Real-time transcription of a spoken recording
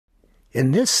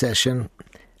In this session,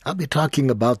 I'll be talking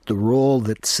about the role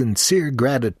that sincere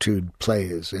gratitude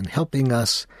plays in helping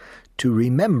us to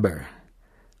remember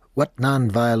what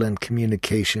nonviolent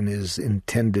communication is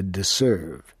intended to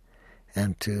serve,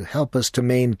 and to help us to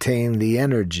maintain the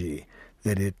energy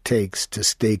that it takes to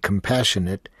stay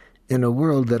compassionate in a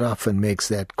world that often makes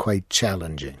that quite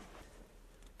challenging.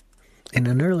 In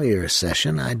an earlier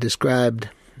session, I described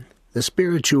the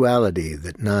spirituality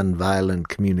that nonviolent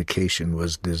communication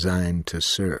was designed to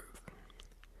serve.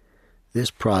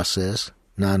 This process,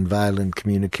 nonviolent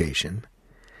communication,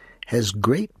 has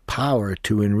great power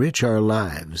to enrich our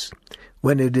lives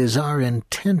when it is our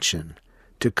intention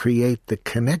to create the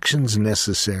connections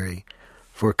necessary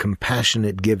for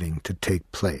compassionate giving to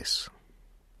take place.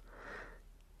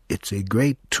 It's a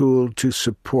great tool to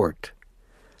support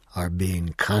our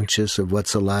being conscious of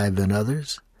what's alive in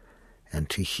others, and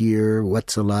to hear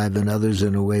what's alive in others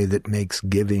in a way that makes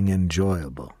giving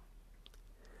enjoyable.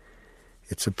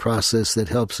 It's a process that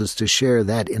helps us to share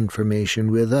that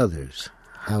information with others,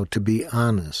 how to be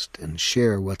honest and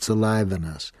share what's alive in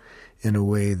us in a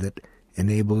way that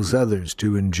enables others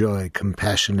to enjoy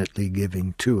compassionately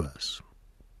giving to us.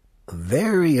 A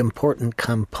very important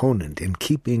component in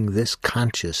keeping this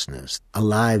consciousness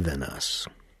alive in us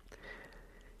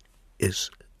is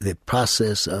the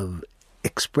process of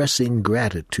expressing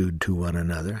gratitude to one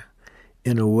another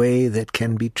in a way that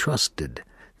can be trusted,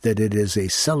 that it is a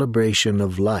celebration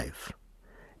of life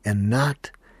and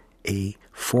not a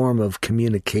form of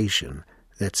communication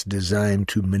that's designed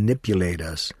to manipulate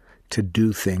us to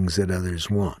do things that others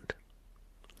want.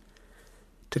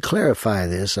 To clarify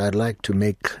this, I'd like to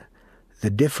make the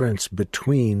difference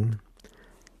between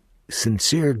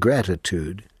sincere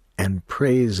gratitude and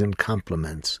praise and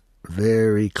compliments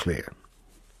very clear.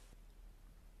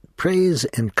 Praise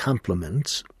and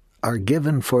compliments are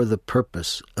given for the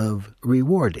purpose of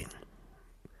rewarding.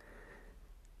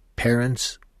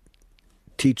 Parents,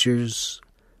 teachers,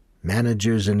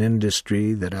 managers in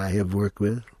industry that I have worked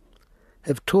with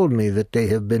have told me that they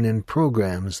have been in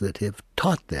programs that have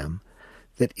taught them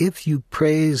that if you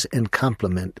praise and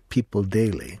compliment people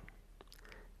daily,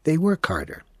 they work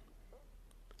harder.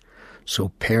 So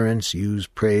parents use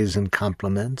praise and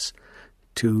compliments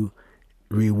to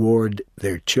reward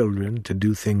their children to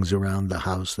do things around the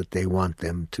house that they want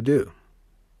them to do.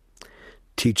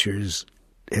 Teachers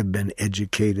have been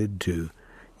educated to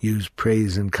use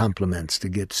praise and compliments to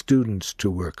get students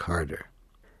to work harder.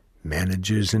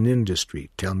 Managers in industry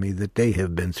tell me that they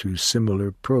have been through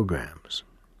similar programs.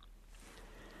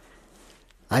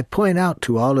 I point out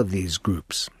to all of these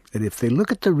groups that if they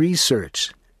look at the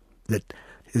research that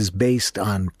is based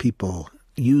on people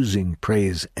using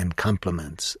praise and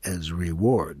compliments as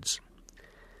rewards,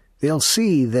 they'll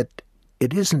see that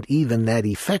it isn't even that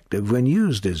effective when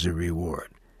used as a reward.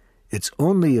 It's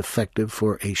only effective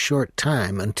for a short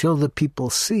time until the people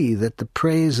see that the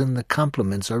praise and the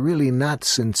compliments are really not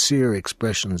sincere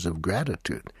expressions of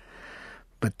gratitude,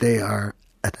 but they are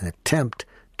an attempt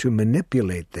to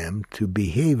manipulate them to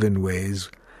behave in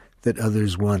ways that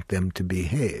others want them to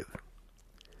behave.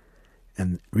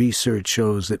 And research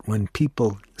shows that when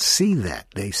people see that,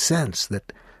 they sense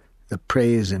that the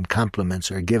praise and compliments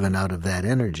are given out of that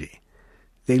energy,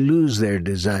 they lose their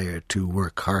desire to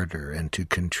work harder and to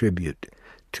contribute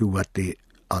to what the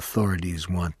authorities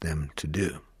want them to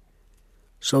do.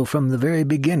 So from the very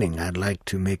beginning, I'd like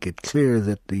to make it clear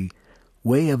that the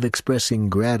way of expressing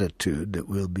gratitude that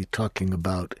we'll be talking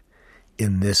about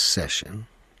in this session,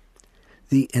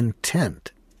 the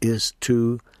intent is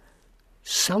to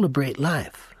celebrate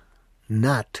life,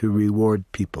 not to reward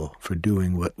people for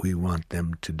doing what we want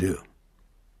them to do.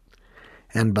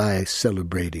 And by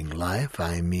celebrating life,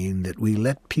 I mean that we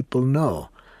let people know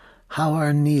how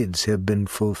our needs have been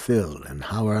fulfilled and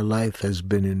how our life has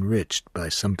been enriched by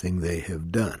something they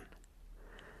have done.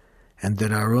 And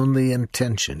that our only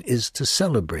intention is to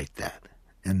celebrate that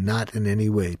and not in any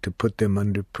way to put them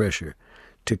under pressure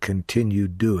to continue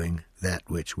doing that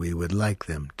which we would like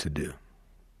them to do.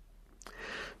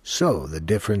 So, the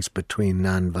difference between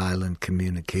nonviolent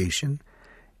communication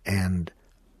and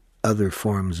other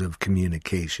forms of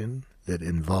communication that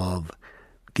involve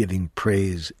giving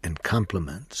praise and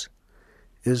compliments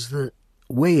is the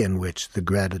way in which the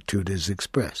gratitude is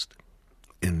expressed.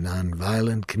 In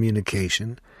nonviolent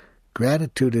communication,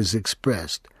 gratitude is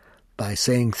expressed by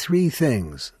saying three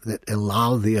things that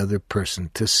allow the other person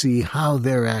to see how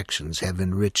their actions have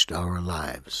enriched our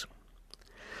lives.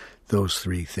 Those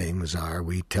three things are,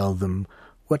 we tell them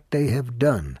what they have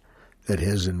done that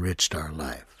has enriched our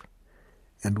life,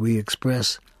 and we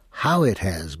express how it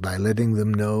has by letting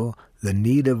them know the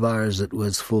need of ours that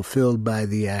was fulfilled by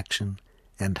the action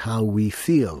and how we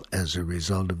feel as a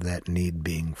result of that need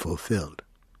being fulfilled.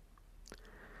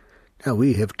 Now,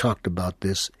 we have talked about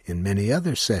this in many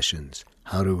other sessions,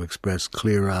 how to express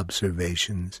clear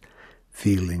observations,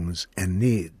 feelings, and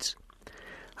needs.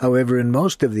 However, in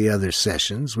most of the other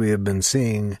sessions, we have been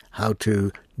seeing how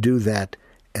to do that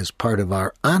as part of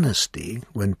our honesty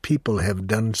when people have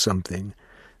done something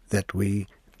that we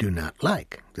do not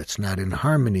like, that's not in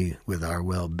harmony with our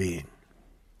well-being.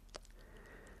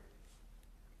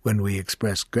 When we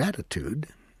express gratitude,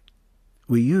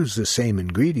 we use the same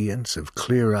ingredients of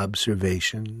clear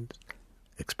observations,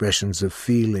 expressions of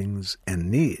feelings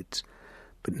and needs,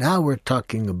 but now we're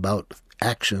talking about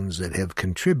actions that have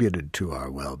contributed to our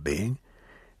well-being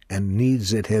and needs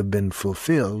that have been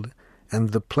fulfilled and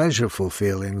the pleasureful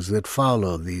feelings that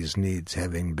follow these needs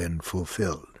having been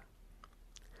fulfilled.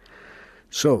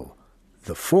 So,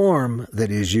 the form that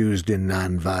is used in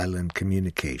nonviolent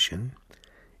communication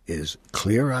is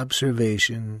clear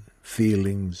observation,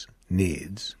 feelings,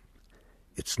 needs.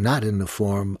 It's not in the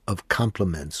form of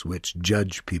compliments which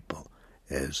judge people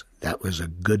as, that was a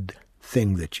good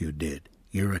thing that you did.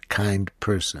 You're a kind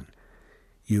person.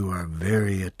 You are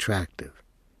very attractive.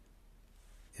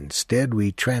 Instead,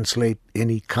 we translate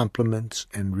any compliments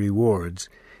and rewards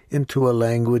into a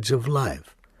language of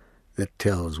life that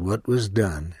tells what was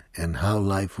done and how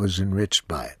life was enriched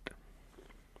by it.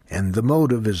 And the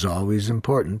motive is always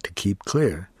important to keep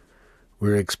clear.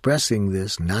 We're expressing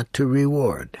this not to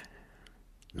reward,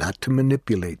 not to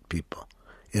manipulate people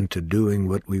into doing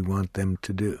what we want them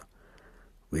to do.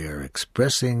 We are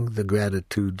expressing the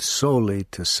gratitude solely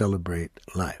to celebrate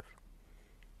life.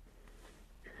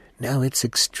 Now, it's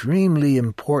extremely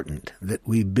important that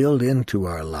we build into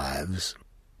our lives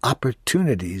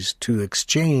opportunities to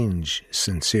exchange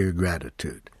sincere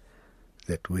gratitude,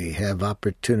 that we have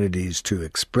opportunities to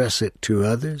express it to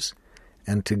others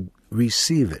and to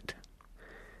receive it.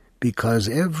 Because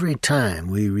every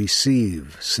time we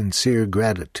receive sincere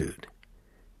gratitude,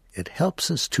 it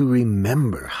helps us to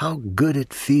remember how good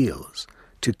it feels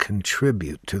to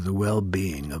contribute to the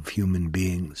well-being of human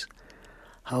beings,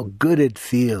 how good it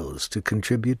feels to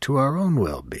contribute to our own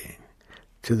well-being,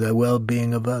 to the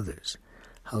well-being of others,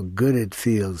 how good it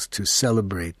feels to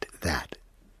celebrate that.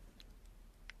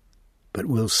 But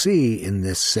we'll see in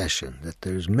this session that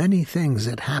there's many things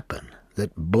that happen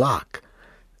that block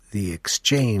the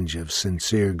exchange of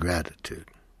sincere gratitude.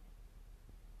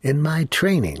 In my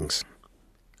trainings,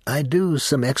 I do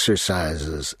some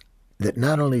exercises that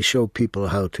not only show people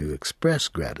how to express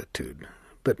gratitude,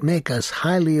 but make us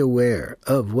highly aware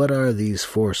of what are these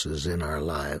forces in our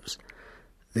lives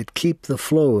that keep the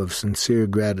flow of sincere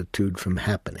gratitude from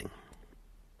happening.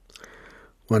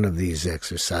 One of these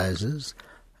exercises,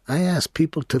 I ask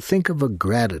people to think of a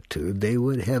gratitude they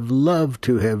would have loved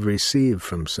to have received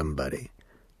from somebody,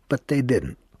 but they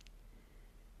didn't.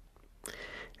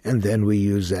 And then we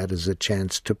use that as a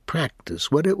chance to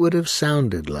practice what it would have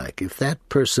sounded like if that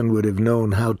person would have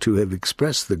known how to have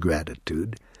expressed the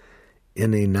gratitude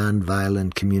in a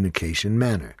nonviolent communication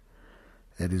manner.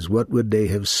 That is, what would they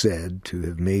have said to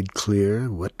have made clear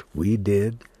what we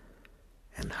did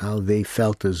and how they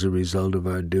felt as a result of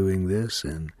our doing this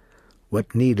and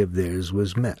what need of theirs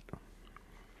was met.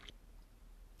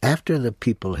 After the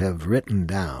people have written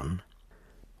down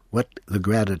what the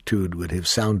gratitude would have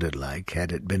sounded like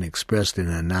had it been expressed in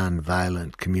a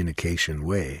nonviolent communication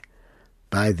way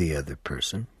by the other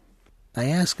person, I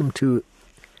ask them to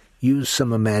use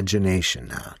some imagination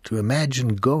now, to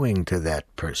imagine going to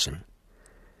that person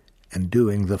and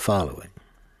doing the following.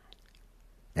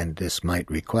 And this might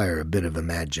require a bit of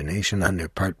imagination on their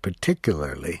part,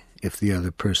 particularly if the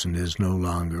other person is no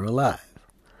longer alive.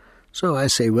 So I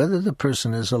say, whether the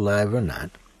person is alive or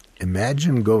not,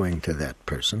 imagine going to that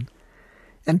person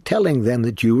and telling them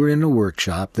that you were in a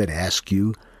workshop that asked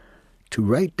you to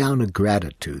write down a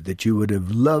gratitude that you would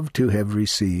have loved to have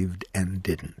received and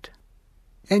didn't.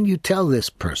 And you tell this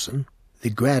person the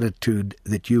gratitude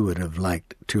that you would have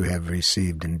liked to have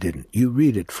received and didn't. You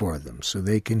read it for them so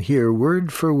they can hear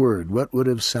word for word what would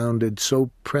have sounded so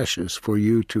precious for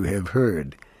you to have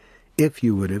heard if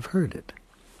you would have heard it.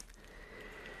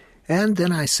 And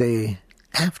then I say,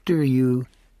 after you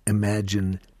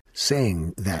imagine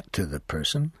saying that to the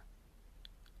person,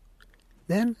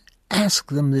 then ask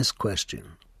them this question: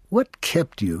 what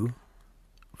kept you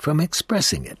from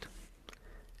expressing it?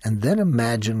 And then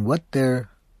imagine what their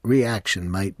reaction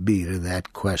might be to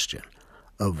that question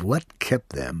of what kept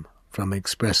them from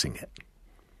expressing it.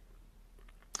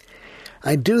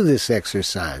 I do this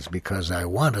exercise because I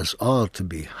want us all to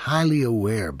be highly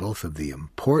aware both of the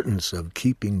importance of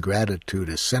keeping gratitude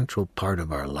a central part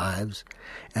of our lives,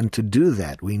 and to do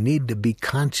that we need to be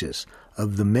conscious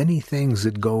of the many things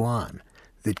that go on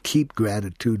that keep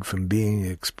gratitude from being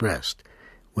expressed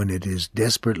when it is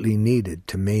desperately needed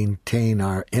to maintain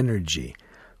our energy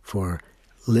for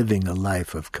living a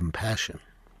life of compassion.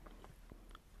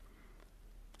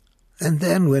 And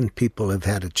then when people have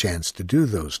had a chance to do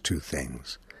those two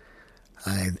things,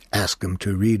 I ask them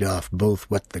to read off both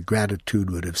what the gratitude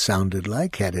would have sounded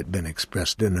like had it been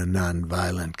expressed in a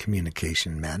nonviolent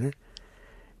communication manner,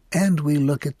 and we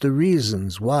look at the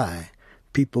reasons why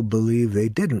people believe they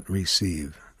didn't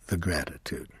receive the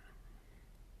gratitude.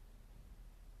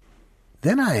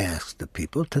 Then I ask the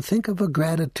people to think of a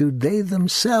gratitude they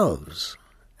themselves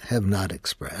have not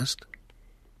expressed,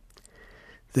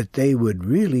 that they would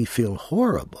really feel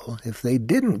horrible if they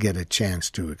didn't get a chance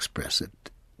to express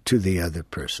it to the other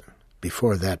person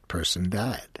before that person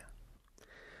died.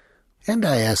 And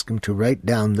I ask them to write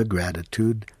down the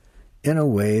gratitude in a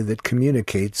way that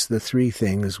communicates the three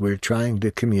things we're trying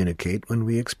to communicate when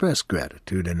we express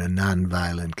gratitude in a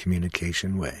nonviolent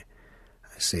communication way.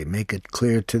 I say, make it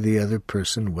clear to the other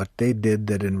person what they did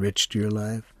that enriched your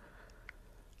life,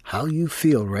 how you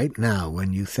feel right now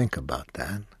when you think about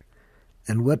that,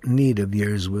 and what need of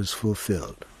yours was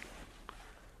fulfilled.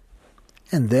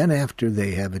 And then after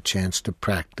they have a chance to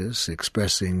practice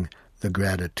expressing the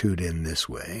gratitude in this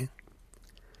way,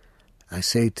 I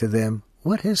say to them,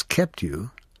 what has kept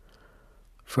you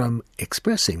from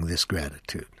expressing this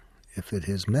gratitude? If it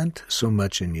has meant so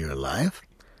much in your life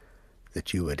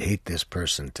that you would hate this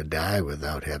person to die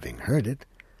without having heard it,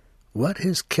 what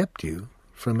has kept you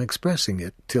from expressing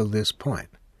it till this point?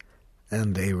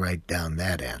 And they write down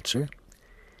that answer.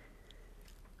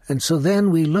 And so then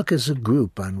we look as a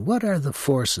group on what are the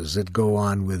forces that go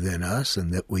on within us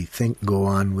and that we think go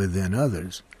on within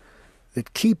others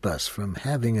that keep us from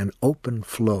having an open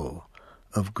flow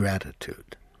of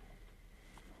gratitude.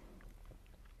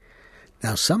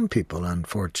 Now, some people,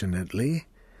 unfortunately,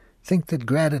 think that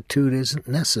gratitude isn't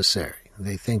necessary.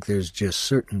 They think there's just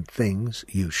certain things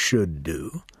you should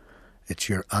do. It's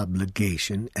your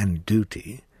obligation and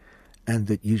duty, and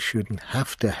that you shouldn't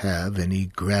have to have any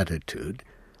gratitude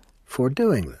for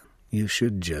doing them. You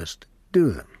should just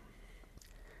do them.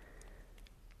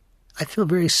 I feel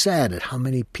very sad at how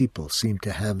many people seem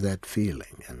to have that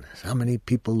feeling, and how many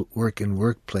people work in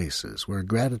workplaces where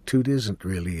gratitude isn't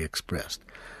really expressed,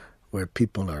 where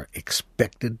people are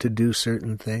expected to do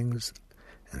certain things,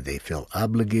 and they feel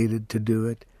obligated to do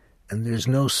it, and there's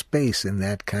no space in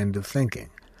that kind of thinking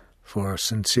for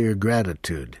sincere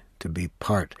gratitude to be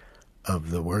part of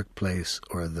the workplace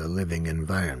or the living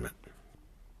environment.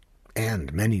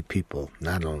 And many people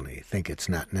not only think it's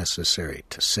not necessary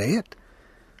to say it,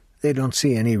 they don't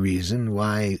see any reason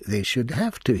why they should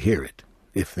have to hear it.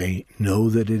 If they know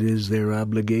that it is their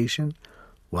obligation,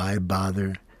 why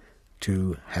bother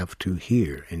to have to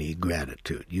hear any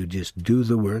gratitude? You just do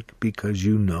the work because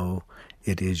you know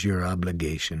it is your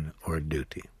obligation or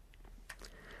duty.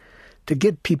 To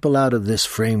get people out of this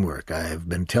framework, I have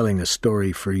been telling a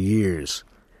story for years.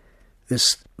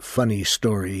 This funny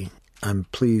story, I'm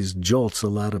pleased, jolts a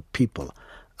lot of people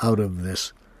out of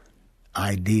this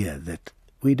idea that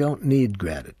we don't need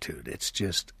gratitude. It's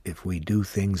just if we do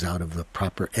things out of the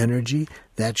proper energy,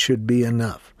 that should be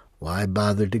enough. Why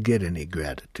bother to get any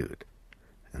gratitude?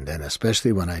 And then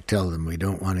especially when I tell them we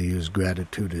don't want to use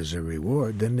gratitude as a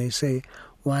reward, then they say,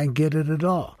 why get it at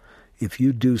all? If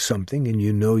you do something and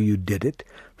you know you did it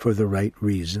for the right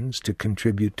reasons to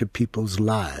contribute to people's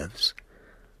lives,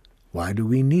 why do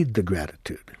we need the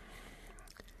gratitude?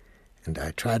 And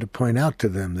I try to point out to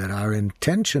them that our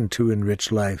intention to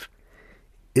enrich life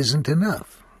isn't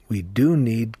enough. We do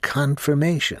need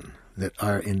confirmation that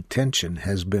our intention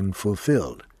has been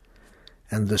fulfilled.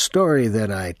 And the story that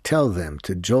I tell them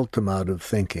to jolt them out of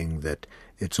thinking that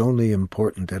it's only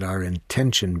important that our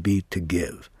intention be to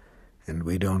give, and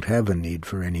we don't have a need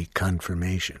for any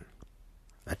confirmation.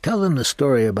 I tell them the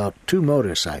story about two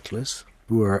motorcyclists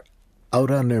who are out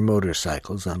on their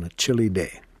motorcycles on a chilly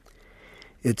day.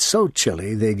 It's so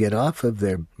chilly they get off of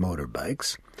their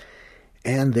motorbikes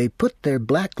and they put their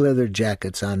black leather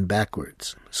jackets on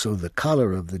backwards so the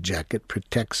collar of the jacket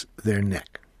protects their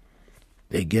neck.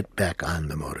 They get back on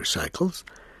the motorcycles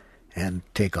and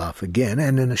take off again,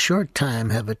 and in a short time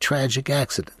have a tragic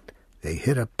accident. They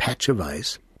hit a patch of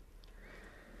ice.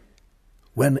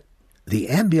 When the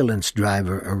ambulance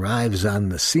driver arrives on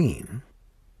the scene,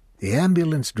 the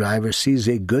ambulance driver sees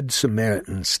a Good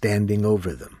Samaritan standing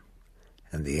over them.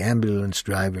 And the ambulance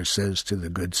driver says to the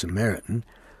Good Samaritan,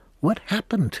 What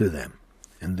happened to them?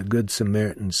 And the Good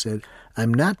Samaritan said,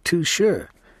 I'm not too sure.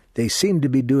 They seemed to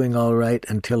be doing all right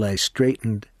until I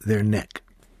straightened their neck.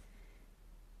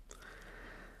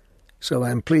 So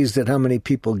I'm pleased at how many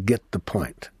people get the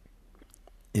point.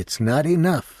 It's not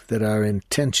enough that our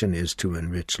intention is to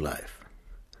enrich life.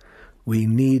 We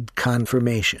need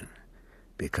confirmation,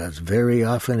 because very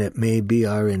often it may be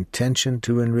our intention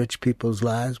to enrich people's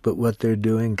lives, but what they're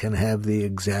doing can have the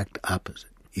exact opposite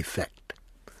effect.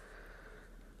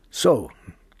 So,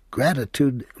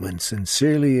 gratitude, when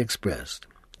sincerely expressed,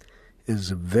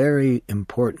 is a very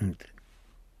important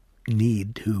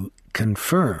need to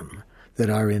confirm that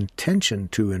our intention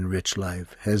to enrich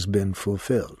life has been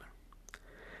fulfilled.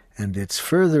 And it's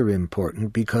further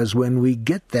important because when we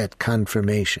get that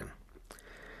confirmation,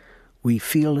 we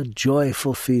feel a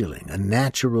joyful feeling, a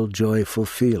natural joyful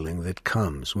feeling that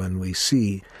comes when we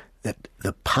see that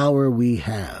the power we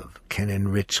have can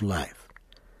enrich life.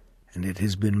 And it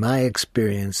has been my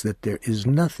experience that there is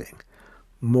nothing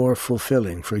more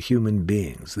fulfilling for human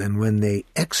beings than when they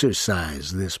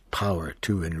exercise this power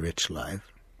to enrich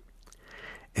life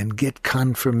and get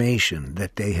confirmation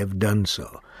that they have done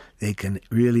so. They can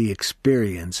really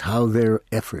experience how their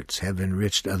efforts have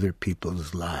enriched other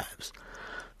people's lives.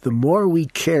 The more we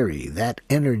carry that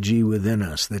energy within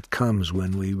us that comes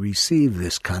when we receive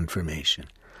this confirmation,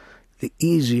 the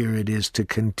easier it is to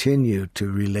continue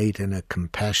to relate in a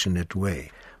compassionate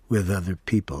way with other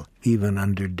people, even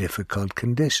under difficult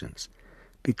conditions.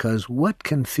 Because what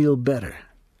can feel better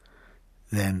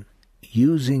than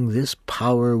using this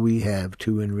power we have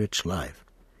to enrich life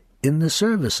in the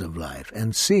service of life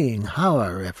and seeing how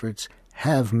our efforts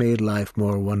have made life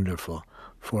more wonderful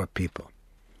for people?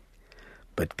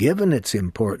 But given its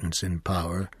importance in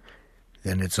power,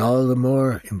 then it's all the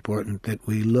more important that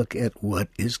we look at what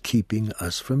is keeping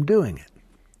us from doing it.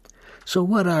 So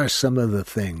what are some of the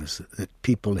things that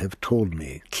people have told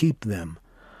me keep them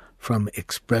from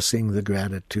expressing the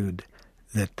gratitude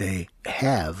that they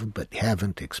have but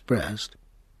haven't expressed?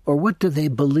 Or what do they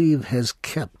believe has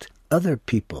kept other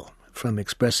people from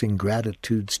expressing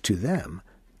gratitudes to them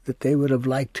that they would have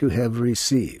liked to have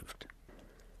received?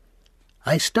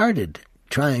 I started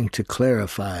trying to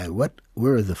clarify what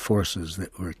were the forces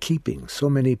that were keeping so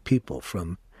many people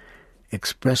from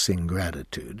expressing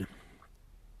gratitude.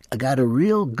 I got a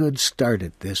real good start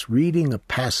at this reading a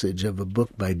passage of a book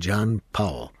by John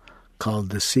Powell called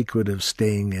The Secret of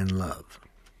Staying in Love.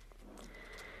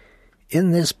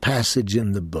 In this passage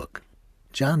in the book,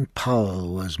 John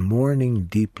Powell was mourning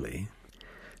deeply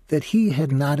that he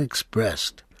had not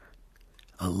expressed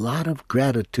a lot of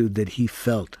gratitude that he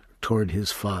felt toward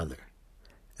his father.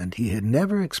 And he had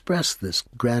never expressed this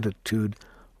gratitude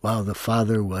while the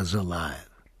father was alive.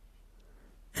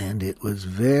 And it was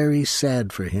very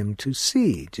sad for him to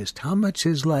see just how much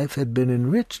his life had been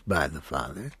enriched by the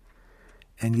father,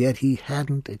 and yet he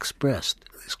hadn't expressed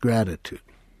this gratitude.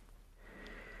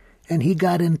 And he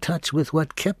got in touch with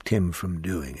what kept him from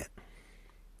doing it.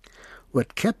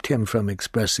 What kept him from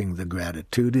expressing the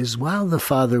gratitude is while the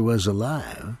father was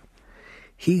alive,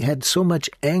 he had so much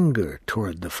anger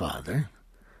toward the father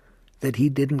that he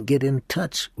didn't get in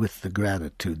touch with the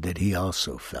gratitude that he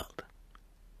also felt.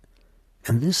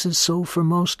 And this is so for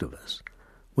most of us.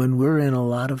 When we're in a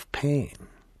lot of pain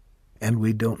and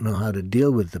we don't know how to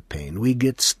deal with the pain, we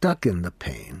get stuck in the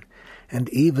pain. And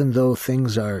even though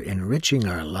things are enriching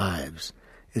our lives,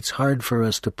 it's hard for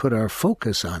us to put our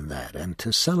focus on that and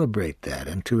to celebrate that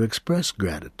and to express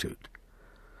gratitude.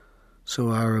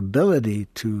 So our ability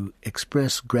to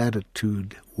express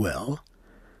gratitude well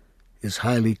is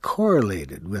highly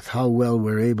correlated with how well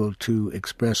we're able to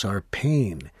express our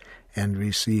pain and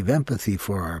receive empathy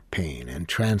for our pain and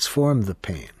transform the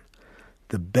pain.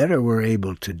 The better we're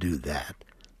able to do that,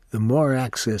 the more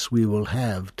access we will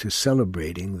have to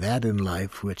celebrating that in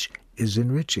life which is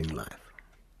enriching life.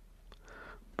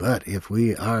 But if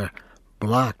we are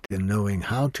blocked in knowing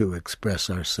how to express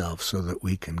ourselves so that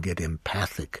we can get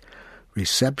empathic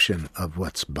reception of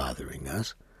what's bothering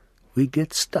us, we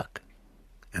get stuck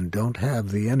and don't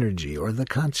have the energy or the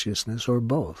consciousness or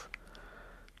both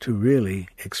to really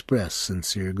express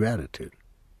sincere gratitude.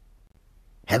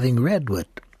 Having read what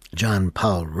John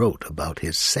Powell wrote about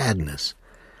his sadness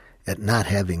at not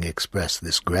having expressed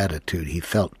this gratitude he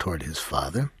felt toward his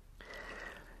father,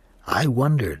 I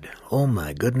wondered, oh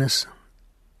my goodness,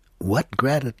 what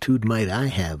gratitude might I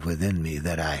have within me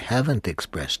that I haven't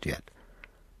expressed yet,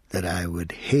 that I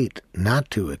would hate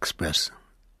not to express?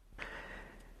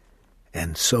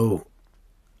 And so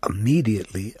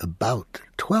immediately about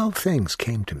 12 things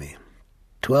came to me.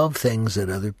 12 things that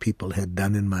other people had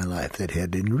done in my life that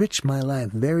had enriched my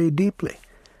life very deeply.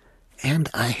 and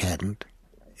I hadn't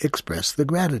expressed the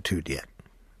gratitude yet.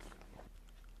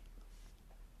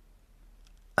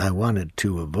 I wanted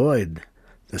to avoid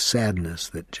the sadness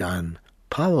that John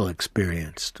Powell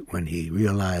experienced when he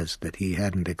realized that he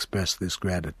hadn't expressed this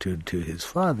gratitude to his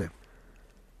father.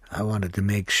 I wanted to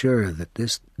make sure that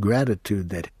this gratitude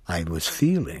that I was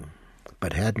feeling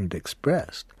but hadn't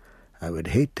expressed, I would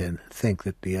hate to think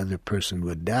that the other person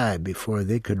would die before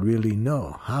they could really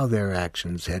know how their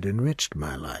actions had enriched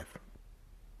my life.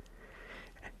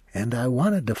 And I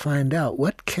wanted to find out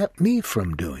what kept me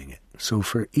from doing it. So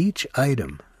for each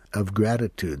item of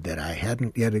gratitude that I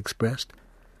hadn't yet expressed,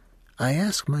 I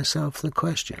asked myself the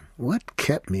question, what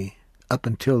kept me up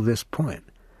until this point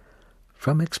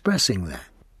from expressing that?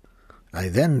 I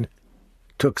then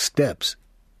took steps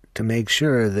to make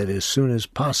sure that as soon as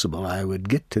possible I would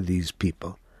get to these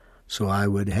people so I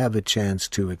would have a chance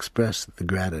to express the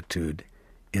gratitude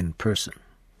in person.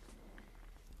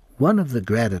 One of the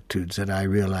gratitudes that I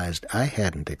realized I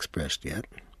hadn't expressed yet,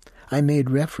 I made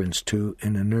reference to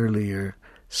in an earlier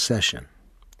session.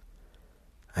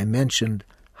 I mentioned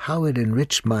how it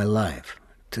enriched my life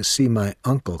to see my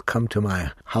uncle come to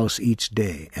my house each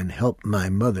day and help my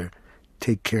mother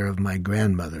take care of my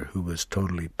grandmother who was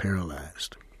totally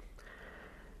paralyzed.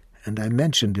 And I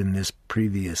mentioned in this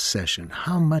previous session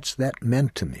how much that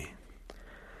meant to me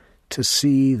to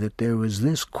see that there was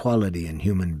this quality in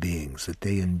human beings, that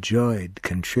they enjoyed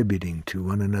contributing to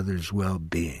one another's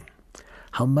well-being.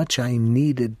 How much I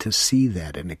needed to see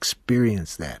that and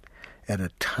experience that at a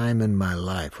time in my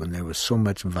life when there was so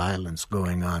much violence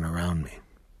going on around me.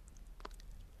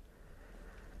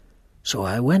 So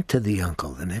I went to the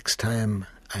uncle the next time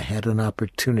I had an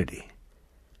opportunity,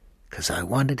 because I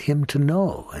wanted him to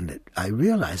know, and I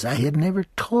realized I had never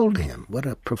told him what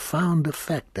a profound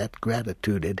effect that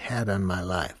gratitude had had on my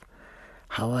life,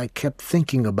 how I kept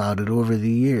thinking about it over the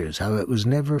years, how it was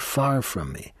never far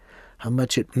from me, how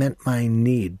much it meant my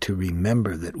need to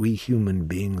remember that we human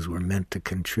beings were meant to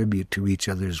contribute to each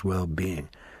other's well-being,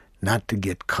 not to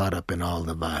get caught up in all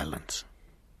the violence.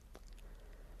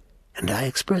 And I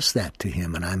expressed that to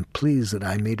him, and I'm pleased that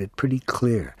I made it pretty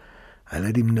clear. I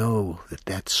let him know that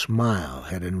that smile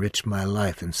had enriched my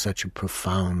life in such a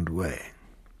profound way.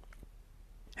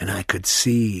 And I could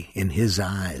see in his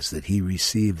eyes that he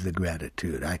received the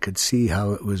gratitude. I could see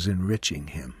how it was enriching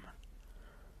him.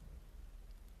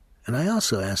 And I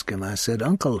also asked him, I said,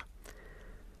 Uncle,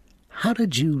 how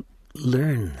did you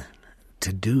learn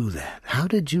to do that? How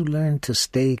did you learn to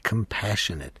stay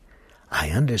compassionate?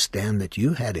 I understand that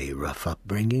you had a rough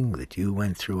upbringing, that you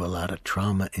went through a lot of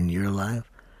trauma in your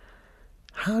life.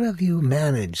 How have you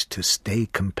managed to stay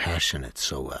compassionate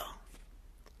so well?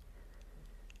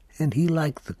 And he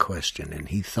liked the question, and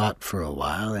he thought for a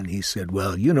while, and he said,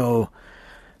 well, you know,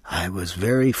 I was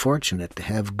very fortunate to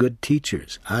have good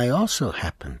teachers. I also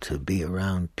happened to be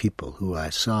around people who I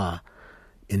saw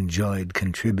enjoyed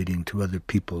contributing to other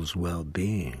people's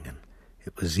well-being, and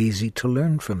it was easy to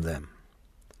learn from them.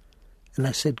 And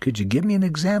I said, could you give me an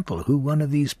example who one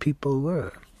of these people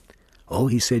were? Oh,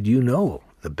 he said, you know,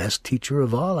 the best teacher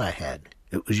of all I had.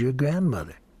 It was your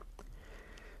grandmother.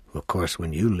 Well, of course,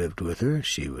 when you lived with her,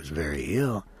 she was very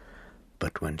ill.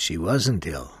 But when she wasn't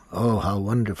ill, oh, how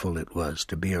wonderful it was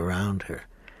to be around her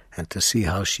and to see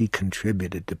how she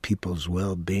contributed to people's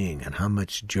well-being and how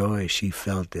much joy she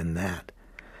felt in that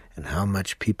and how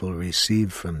much people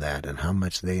received from that and how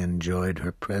much they enjoyed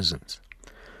her presence.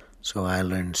 So I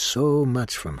learned so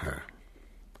much from her.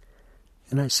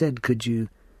 And I said, could you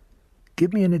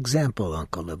give me an example,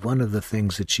 Uncle, of one of the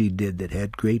things that she did that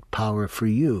had great power for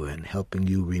you in helping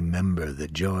you remember the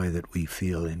joy that we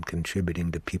feel in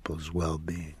contributing to people's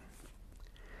well-being?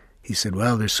 He said,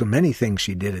 well, there's so many things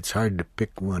she did, it's hard to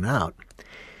pick one out.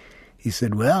 He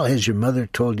said, well, has your mother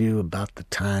told you about the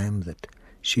time that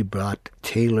she brought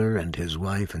Taylor and his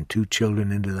wife and 2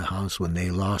 children into the house when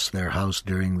they lost their house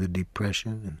during the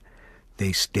Depression, and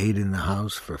they stayed in the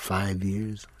house for 5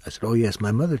 years? I said, oh, yes,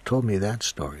 my mother told me that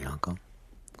story, Uncle.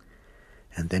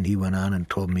 And then he went on and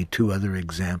told me 2 other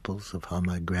examples of how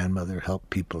my grandmother helped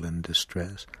people in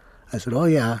distress. I said, oh,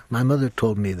 yeah, my mother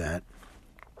told me that.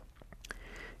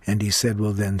 And he said,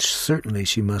 well, then certainly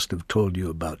she must have told you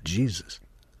about Jesus.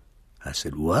 I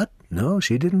said, what? No,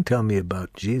 she didn't tell me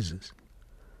about Jesus.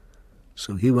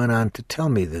 So he went on to tell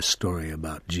me this story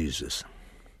about Jesus.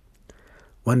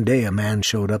 One day a man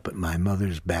showed up at my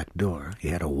mother's back door. He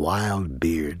had a wild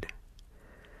beard,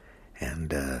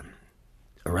 and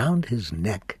around his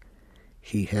neck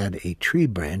he had a tree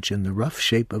branch in the rough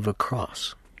shape of a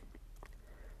cross.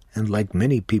 And like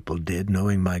many people did,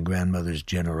 knowing my grandmother's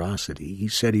generosity, he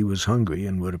said he was hungry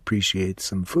and would appreciate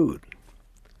some food.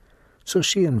 So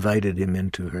she invited him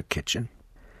into her kitchen,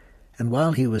 and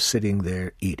while he was sitting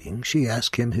there eating, she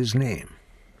asked him his name.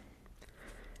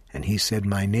 And he said,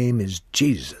 "My name is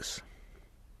Jesus."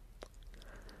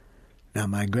 Now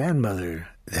my grandmother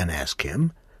then asked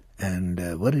him,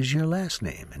 "And what is your last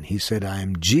name?" And he said,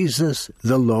 "I'm Jesus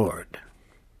the Lord."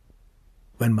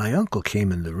 When my uncle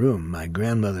came in the room, my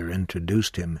grandmother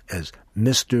introduced him as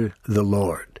Mr. the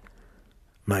Lord.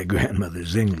 My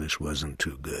grandmother's English wasn't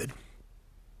too good.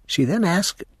 She then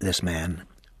asked this man,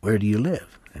 "Where do you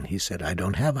live?" And he said, "I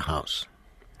don't have a house."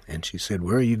 And she said,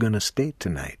 "Where are you going to stay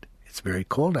tonight? It's very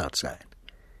cold outside."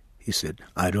 He said,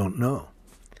 "I don't know."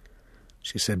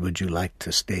 She said, "Would you like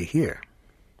to stay here?"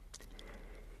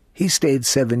 He stayed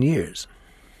 7 years.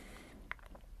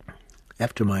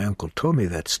 After my uncle told me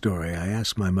that story, I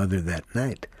asked my mother that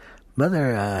night,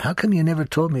 "Mother, how come you never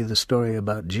told me the story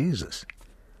about Jesus?"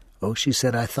 "Oh," she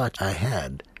said, "I thought I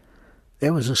had.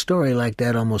 There was a story like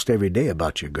that almost every day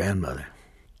about your grandmother."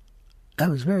 I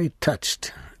was very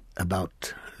touched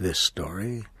about this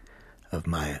story of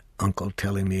my uncle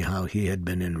telling me how he had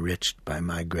been enriched by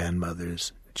my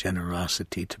grandmother's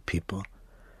generosity to people,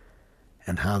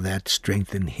 and how that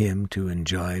strengthened him to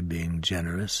enjoy being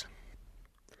generous.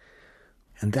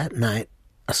 And that night,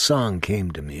 a song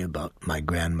came to me about my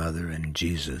grandmother and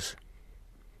Jesus.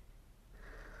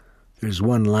 There's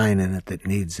one line in it that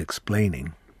needs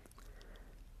explaining.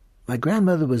 My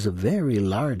grandmother was a very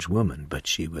large woman, but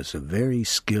she was a very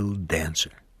skilled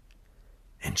dancer.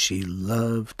 And she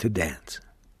loved to dance.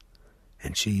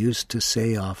 And she used to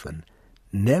say often,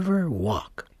 "Never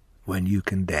walk when you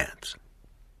can dance."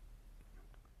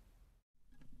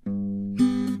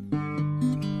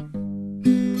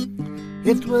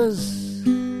 It was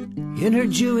in her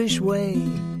Jewish way.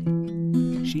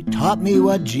 She taught me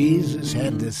what Jesus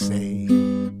had to say.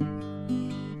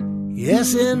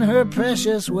 Yes, in her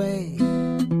precious way.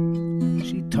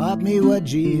 She taught me what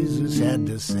Jesus had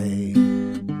to say.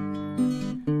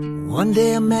 One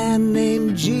day a man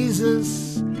named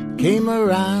Jesus came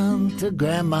around to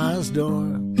Grandma's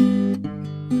door.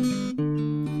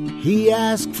 He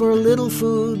asked for a little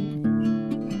food.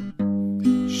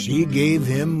 She gave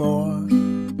him more.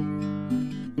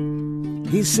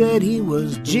 He said he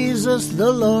was Jesus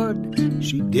the Lord.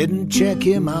 She didn't check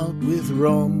him out with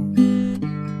Rome.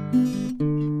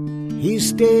 He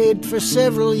stayed for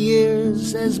several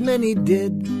years, as many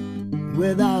did,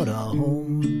 without a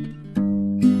home.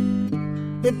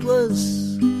 It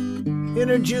was in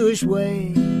her Jewish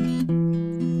way.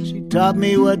 She taught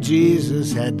me what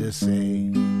Jesus had to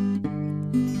say.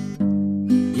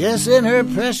 Yes, in her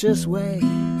precious way.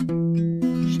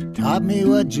 She taught me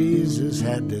what Jesus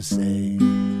had to say.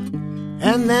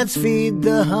 And that's feed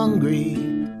the hungry,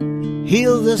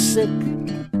 heal the sick,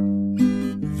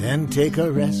 then take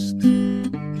a rest.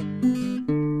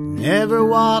 Never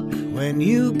walk when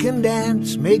you can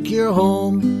dance, make your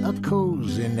home a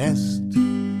cozy nest.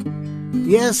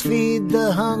 Yes, feed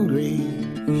the hungry,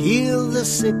 heal the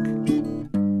sick,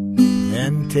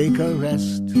 then take a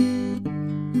rest.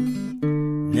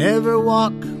 Never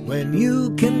walk when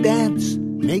you can dance,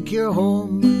 make your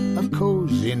home a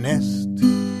cozy nest.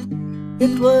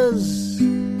 It was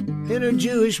in her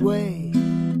Jewish way.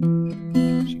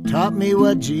 She taught me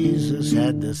what Jesus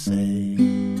had to say.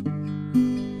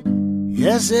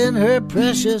 Yes, in her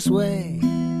precious way.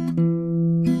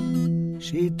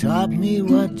 She taught me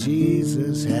what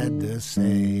Jesus had to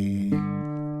say.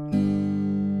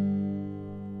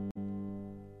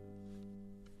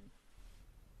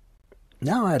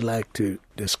 Now I'd like to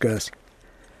discuss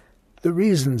the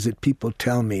reasons that people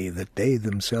tell me that they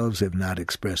themselves have not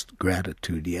expressed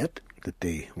gratitude yet, that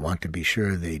they want to be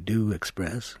sure they do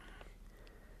express,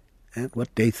 and what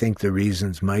they think the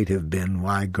reasons might have been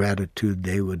why gratitude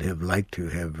they would have liked to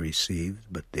have received,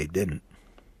 but they didn't.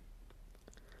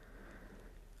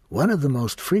 One of the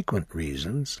most frequent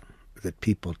reasons that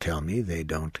people tell me they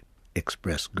don't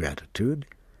express gratitude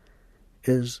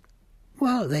is,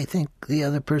 well, they think the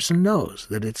other person knows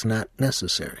that it's not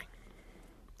necessary.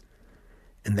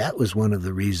 And that was one of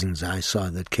the reasons I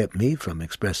saw that kept me from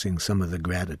expressing some of the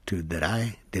gratitude that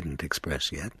I didn't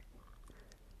express yet.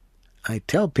 I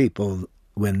tell people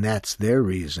when that's their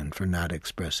reason for not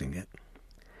expressing it,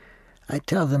 I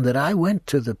tell them that I went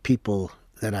to the people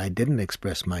that I didn't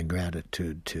express my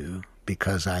gratitude to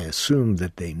because I assumed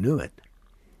that they knew it.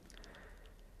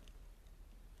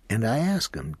 And I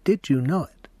asked them, "Did you know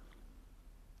it?"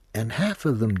 And half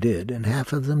of them did, and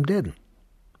half of them didn't.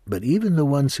 But even the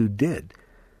ones who did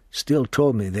still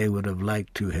told me they would have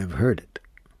liked to have heard it.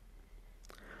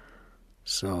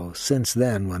 So since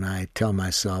then, when I tell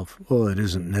myself, oh, it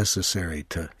isn't necessary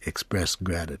to express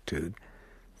gratitude,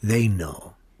 they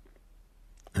know.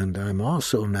 And I'm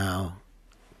also now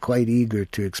quite eager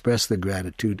to express the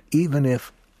gratitude, even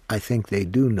if I think they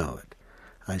do know it.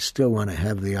 I still want to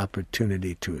have the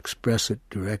opportunity to express it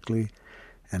directly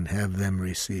and have them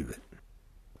receive it.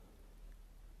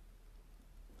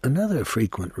 Another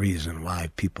frequent reason why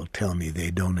people tell me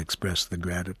they don't express the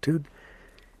gratitude,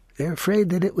 they're afraid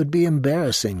that it would be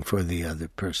embarrassing for the other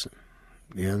person.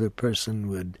 The other person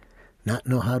would not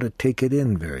know how to take it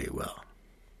in very well.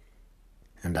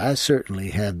 And I certainly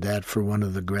had that for one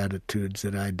of the gratitudes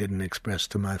that I didn't express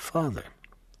to my father.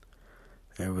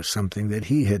 There was something that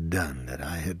he had done that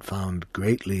I had found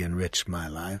greatly enriched my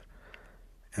life,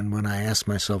 and when I asked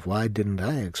myself why didn't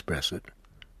I express it,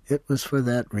 it was for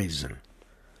that reason,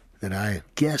 that I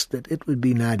guessed that it would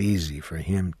be not easy for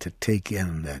him to take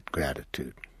in that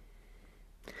gratitude.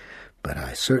 But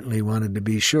I certainly wanted to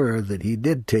be sure that he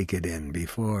did take it in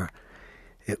before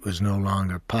it was no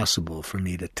longer possible for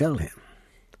me to tell him.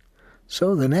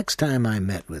 So the next time I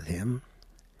met with him,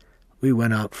 we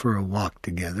went out for a walk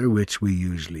together, which we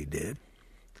usually did.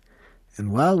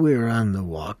 And while we were on the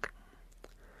walk,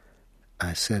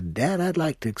 I said, "Dad, I'd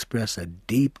like to express a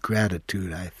deep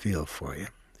gratitude I feel for you."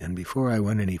 And before I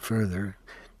went any further,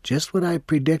 just what I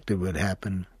predicted would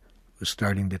happen was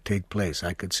starting to take place.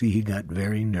 I could see he got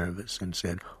very nervous and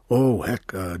said, "Oh,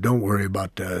 heck, don't worry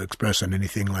about expressing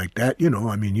anything like that.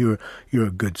 You're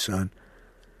a good son."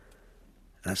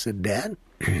 I said, "Dad,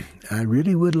 I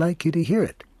really would like you to hear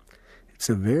it. It's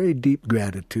a very deep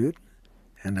gratitude,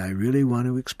 and I really want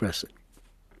to express it."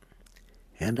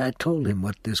 And I told him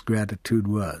what this gratitude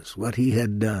was, what he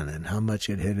had done, and how much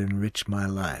it had enriched my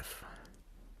life.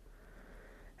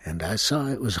 And I saw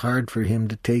it was hard for him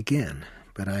to take in,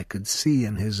 but I could see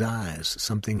in his eyes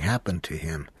something happened to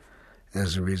him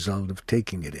as a result of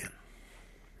taking it in.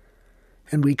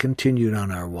 And we continued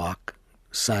on our walk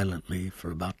silently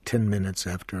for about 10 minutes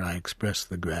after I expressed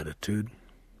the gratitude.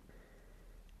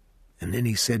 And then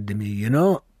he said to me,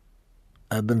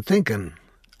 "I've been thinking,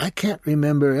 I can't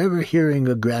remember ever hearing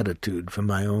a gratitude from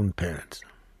my own parents."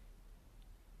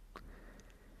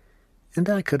 And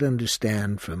I could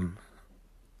understand from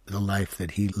the life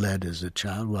that he led as a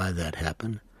child why that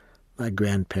happened. My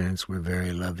grandparents were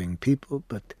very loving people,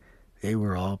 but they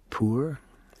were all poor,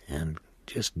 and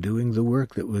just doing the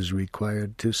work that was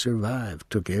required to survive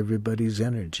took everybody's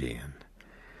energy. And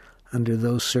under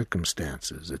those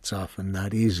circumstances, it's often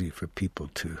not easy for people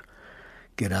to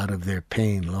get out of their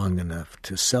pain long enough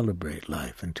to celebrate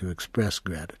life and to express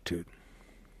gratitude.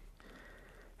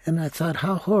 And I thought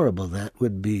how horrible that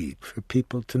would be for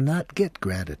people to not get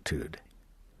gratitude.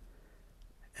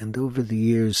 And over the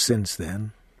years since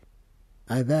then,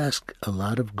 I've asked a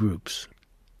lot of groups,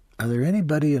 are there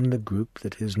anybody in the group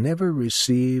that has never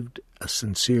received a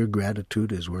sincere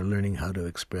gratitude as we're learning how to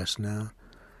express now?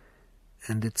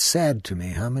 And it's sad to me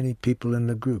how many people in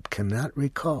the group cannot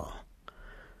recall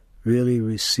really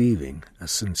receiving a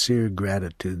sincere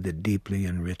gratitude that deeply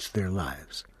enriched their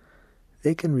lives.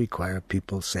 They can require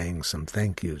people saying some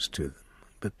thank yous to them,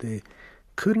 but they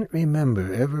couldn't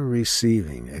remember ever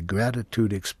receiving a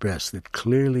gratitude expressed that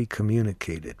clearly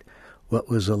communicated what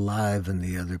was alive in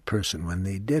the other person when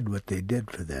they did what they did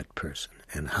for that person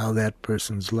and how that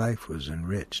person's life was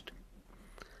enriched.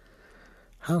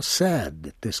 How sad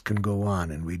that this can go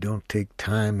on and we don't take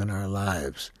time in our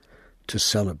lives to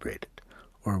celebrate it,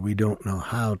 or we don't know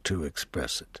how to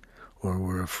express it, or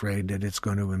we're afraid that it's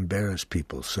going to embarrass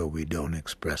people so we don't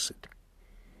express it.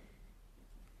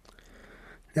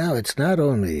 Now, it's not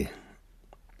only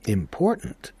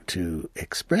important to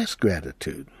express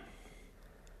gratitude,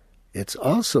 it's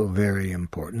also very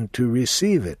important to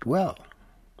receive it well.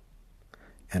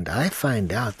 And I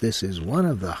find out this is one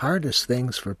of the hardest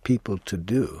things for people to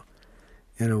do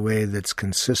in a way that's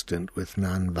consistent with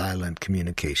nonviolent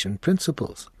communication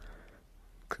principles.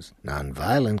 Because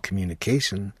nonviolent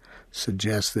communication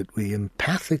suggests that we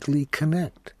empathically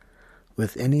connect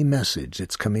with any message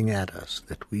that's coming at us,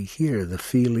 that we hear the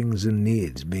feelings and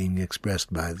needs being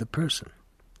expressed by the person.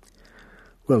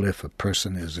 Well, if a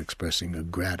person is expressing a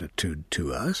gratitude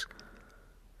to us,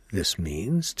 this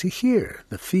means to hear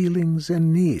the feelings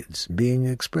and needs being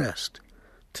expressed,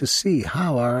 to see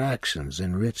how our actions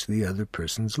enrich the other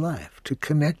person's life, to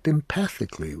connect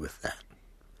empathically with that.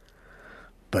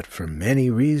 But for many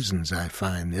reasons, I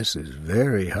find this is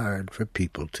very hard for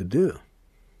people to do.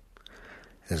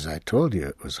 As I told you,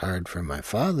 it was hard for my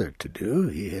father to do.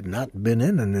 He had not been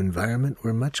in an environment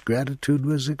where much gratitude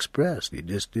was expressed. He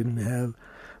just didn't have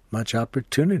much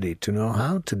opportunity to know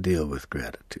how to deal with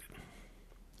gratitude.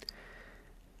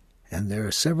 And there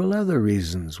are several other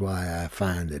reasons why I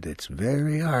find that it's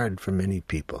very hard for many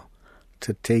people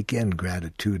to take in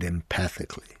gratitude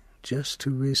empathically, just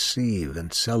to receive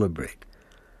and celebrate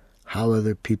how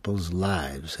other people's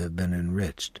lives have been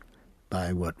enriched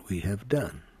by what we have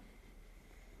done.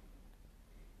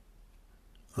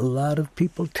 A lot of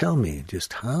people tell me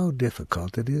just how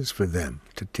difficult it is for them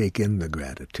to take in the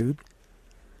gratitude.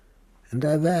 And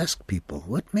I've asked people,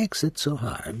 what makes it so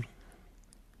hard?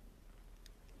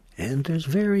 And there's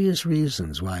various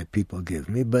reasons why people give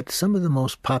me, but some of the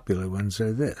most popular ones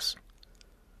are this.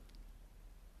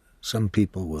 Some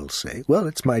people will say, well,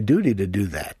 it's my duty to do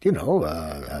that.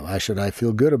 Why should I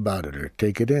feel good about it or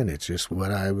take it in? It's just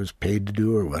what I was paid to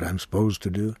do or what I'm supposed to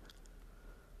do.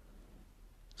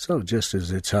 So just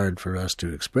as it's hard for us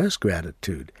to express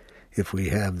gratitude if we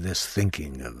have this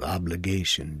thinking of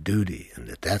obligation, duty, and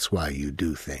that's why you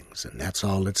do things, and that's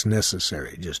all that's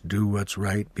necessary. Just do what's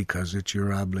right because it's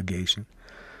your obligation.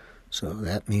 So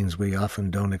that means we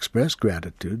often don't express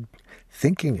gratitude,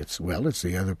 thinking it's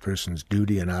the other person's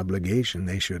duty and obligation.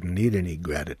 They shouldn't need any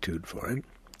gratitude for it.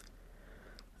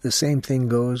 The same thing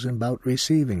goes about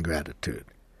receiving gratitude.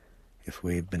 If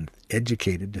we've been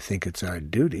educated to think it's our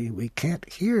duty, we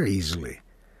can't hear easily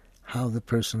how the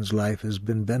person's life has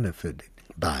been benefited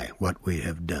by what we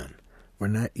have done. We're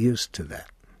not used to that.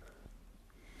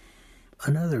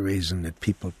 Another reason that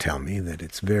people tell me that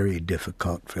it's very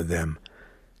difficult for them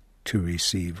to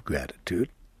receive gratitude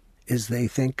is they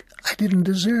think, I didn't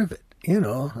deserve it.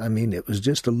 It was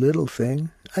just a little thing.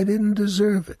 I didn't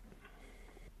deserve it.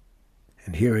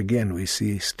 And here again we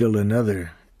see still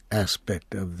another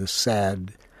aspect of the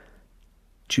sad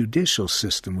judicial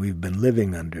system we've been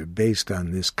living under based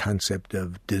on this concept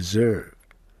of deserve.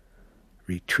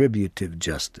 Retributive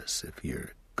justice. If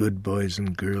you're good boys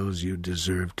and girls, you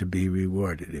deserve to be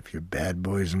rewarded. If you're bad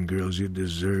boys and girls, you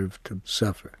deserve to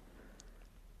suffer.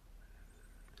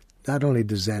 Not only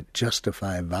does that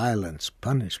justify violence,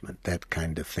 punishment, that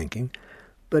kind of thinking,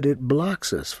 but it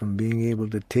blocks us from being able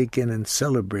to take in and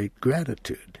celebrate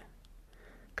gratitude.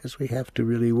 Because we have to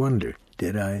really wonder,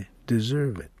 did I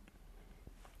deserve it?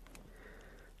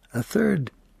 A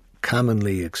third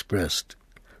commonly expressed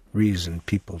reason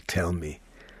people tell me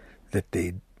that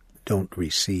they don't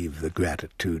receive the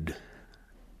gratitude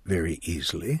very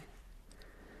easily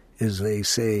is they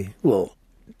say, well,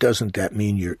 doesn't that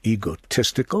mean you're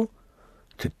egotistical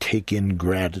to take in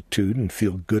gratitude and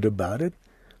feel good about it?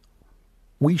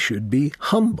 We should be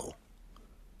humble.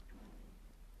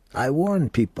 I warn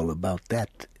people about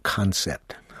that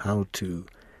concept, how to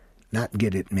not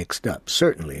get it mixed up.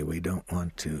 Certainly we don't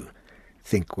want to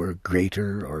think we're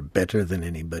greater or better than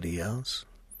anybody else,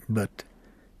 but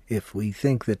if we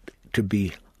think that to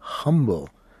be humble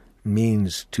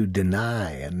means to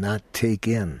deny and not take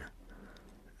in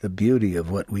the beauty of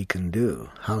what we can do,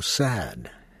 how sad.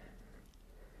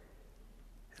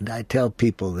 And I tell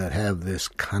people that have this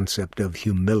concept of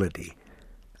humility,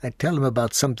 I tell them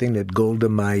about something that Golda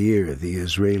Meir, the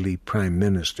Israeli prime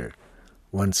minister,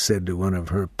 once said to one of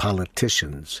her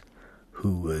politicians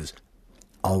who was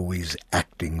always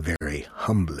acting very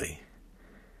humbly.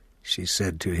 She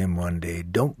said to him one day,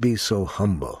 "Don't be so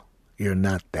humble. You're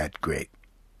not that great."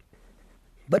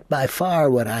 But by far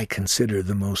what I consider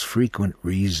the most frequent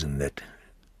reason that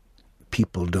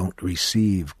people don't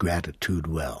receive gratitude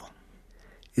well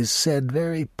is said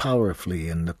very powerfully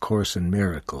in the Course in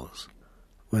Miracles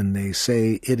when they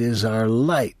say it is our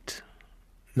light,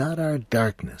 not our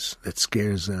darkness, that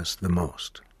scares us the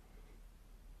most.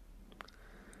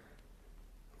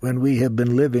 When we have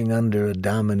been living under a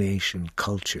domination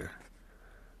culture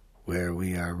where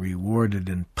we are rewarded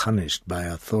and punished by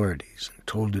authorities and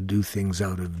told to do things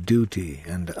out of duty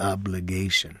and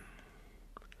obligation,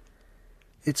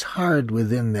 it's hard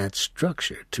within that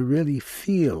structure to really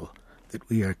feel that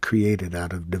we are created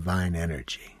out of divine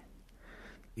energy.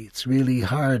 It's really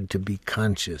hard to be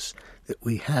conscious that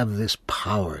we have this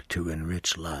power to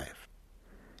enrich life.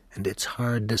 And it's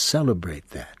hard to celebrate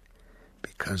that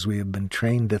because we have been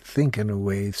trained to think in a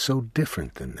way so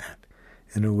different than that,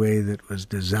 in a way that was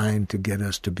designed to get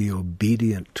us to be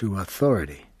obedient to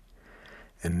authority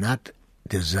and not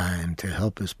designed to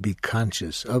help us be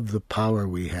conscious of the power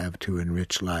we have to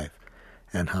enrich life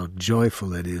and how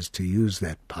joyful it is to use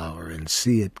that power and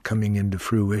see it coming into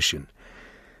fruition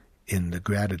in the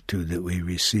gratitude that we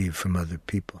receive from other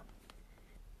people.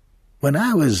 When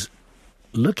I was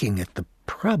looking at the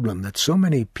problem that so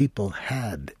many people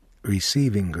had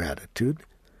receiving gratitude,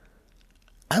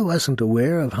 I wasn't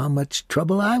aware of how much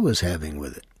trouble I was having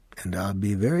with it. And I'll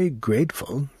be very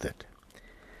grateful that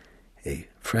a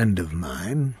friend of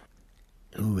mine,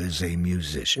 who is a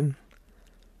musician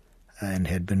and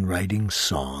had been writing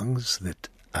songs that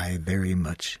I very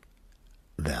much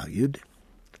valued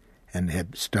and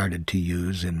had started to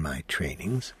use in my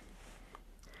trainings,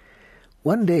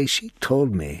 One day she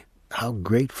told me how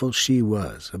grateful she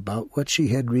was about what she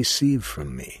had received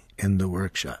from me in the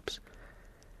workshops,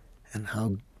 and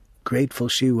how grateful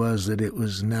she was that it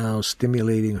was now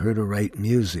stimulating her to write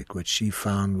music, which she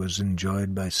found was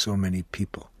enjoyed by so many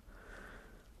people.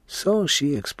 So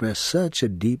she expressed such a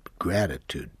deep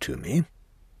gratitude to me,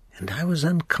 and I was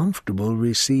uncomfortable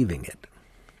receiving it.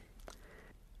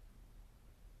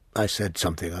 I said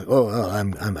something like, "Oh, well,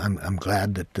 I'm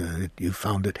glad that you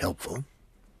found it helpful."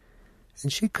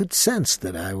 And she could sense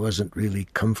that I wasn't really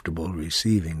comfortable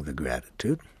receiving the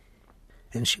gratitude.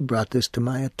 And she brought this to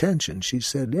my attention. She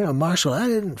said, "Marshall, I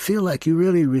didn't feel like you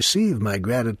really received my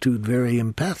gratitude very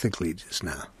empathically just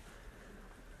now."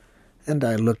 And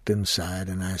I looked inside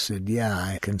and I said, "Yeah,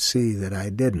 I can see that I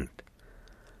didn't.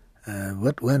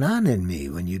 What went on in me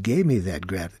when you gave me that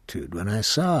gratitude, when I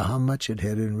saw how much it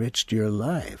had enriched your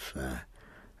life?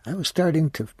 I was starting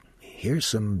to hear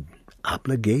some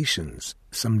obligations,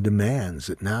 some demands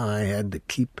that now I had to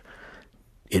keep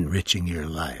enriching your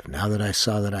life. Now that I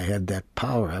saw that I had that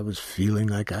power, I was feeling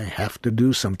like I have to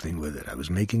do something with it. I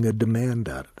was making a demand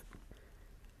out of it."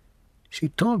 She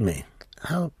told me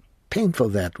how painful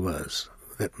that was,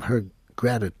 that her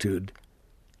gratitude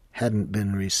hadn't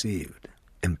been received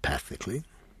empathically.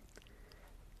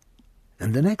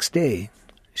 And the next day,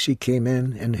 she came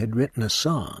in and had written a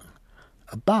song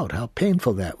about how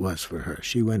painful that was for her.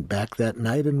 She went back that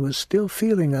night and was still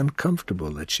feeling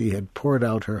uncomfortable that she had poured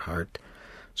out her heart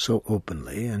so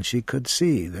openly, and she could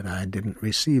see that I didn't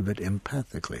receive it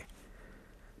empathically.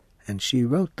 And she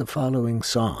wrote the following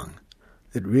song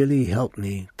that really helped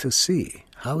me to see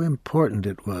how important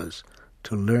it was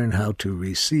to learn how to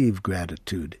receive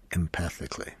gratitude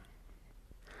empathically.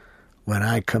 When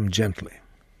I Come Gently.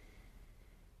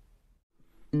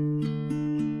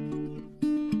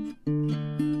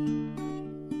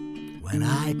 When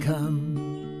I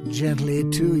come gently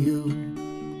to you,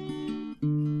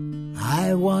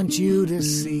 I want you to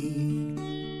see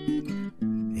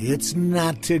it's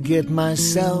not to get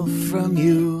myself from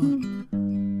you,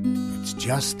 it's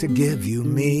just to give you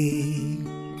me.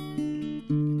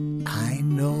 I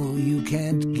know you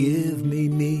can't give me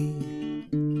me,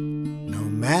 no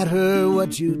matter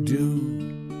what you do,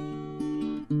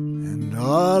 and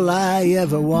all I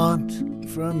ever want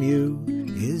from you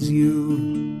is you.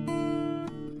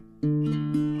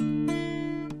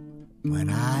 When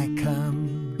I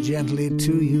come gently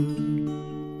to you,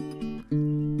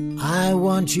 I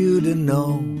want you to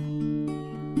know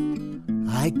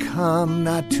I come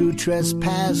not to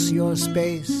trespass your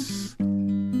space.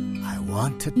 I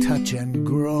want to touch and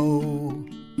grow.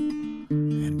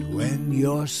 And when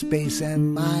your space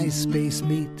and my space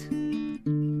meet,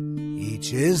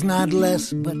 each is not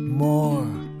less but more.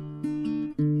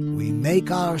 We make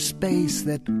our space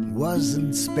that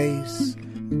wasn't space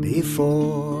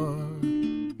before.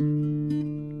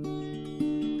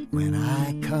 When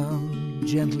I come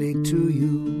gently to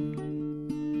you,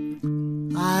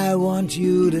 I want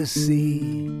you to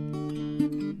see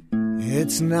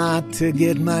it's not to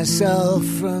get myself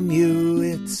from you,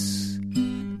 it's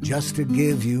just to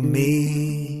give you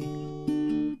me.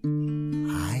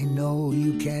 I know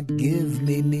you can't give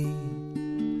me me,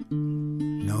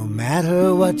 no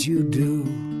matter what you do,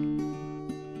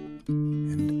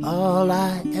 and all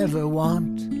I ever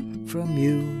want from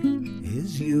you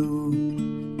is you.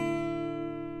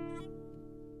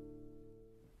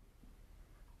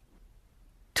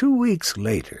 Two weeks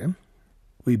later,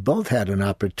 we both had an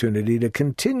opportunity to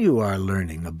continue our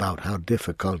learning about how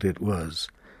difficult it was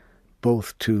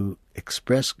both to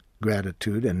express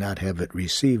gratitude and not have it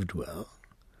received well,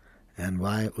 and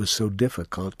why it was so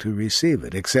difficult to receive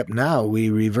it. Except now we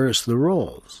reverse the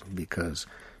roles, because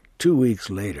 2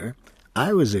 weeks later,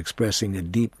 I was expressing a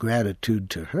deep gratitude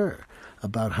to her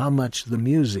about how much the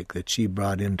music that she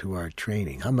brought into our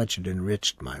training, how much it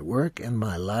enriched my work and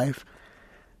my life.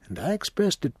 And I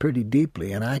expressed it pretty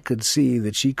deeply, and I could see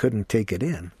that she couldn't take it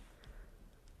in.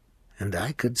 And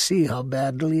I could see how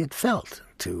badly it felt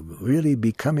to really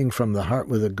be coming from the heart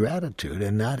with a gratitude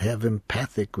and not have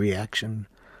empathic reaction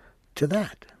to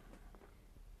that.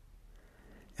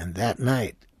 And that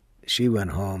night, she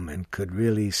went home and could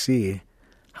really see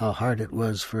how hard it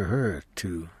was for her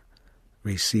to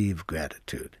receive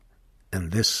gratitude.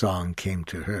 And this song came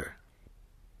to her.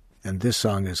 And this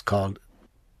song is called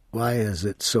Why Is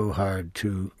It So Hard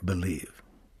to Believe?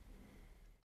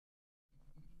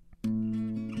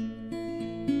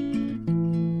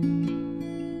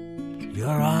 Your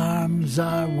arms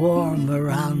are warm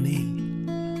around me.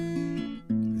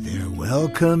 Their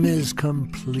welcome is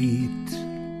complete.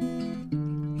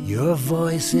 Your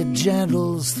voice, it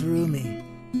gentles through me,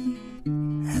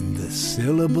 and the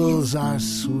syllables are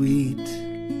sweet.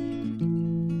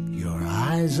 Your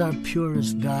eyes are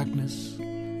purest darkness,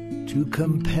 too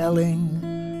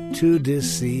compelling to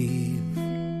deceive.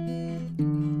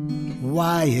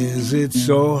 Why is it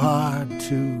so hard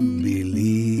to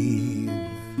believe?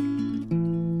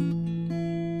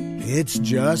 It's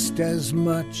just as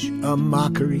much a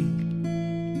mockery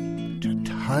to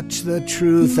touch the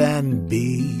truth and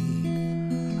be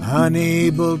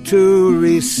unable to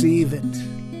receive it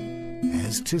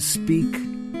as to speak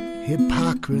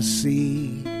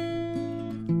hypocrisy,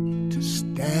 to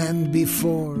stand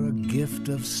before a gift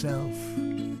of self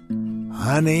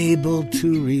unable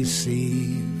to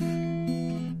receive.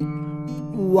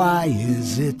 Why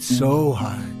is it so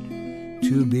hard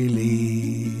to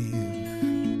believe?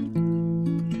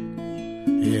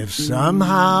 If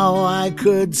somehow I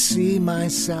could see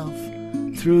myself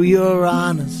through your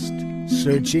honest,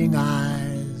 searching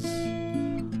eyes,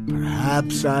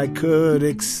 perhaps I could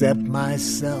accept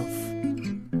myself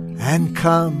and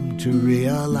come to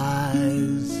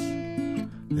realize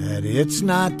that it's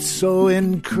not so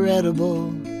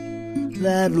incredible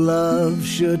that love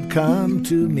should come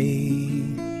to me.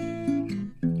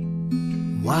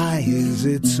 Why is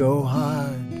it so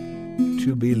hard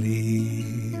to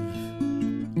believe?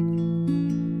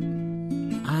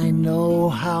 I know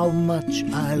how much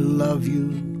I love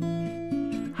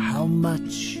you, how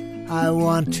much I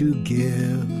want to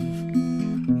give.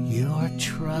 Your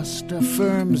trust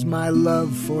affirms my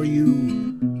love for you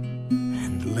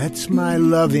and lets my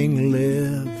loving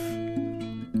live.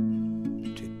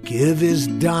 To give is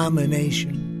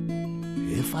domination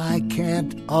if I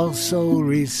can't also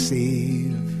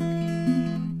receive.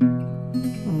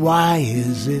 Why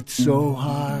is it so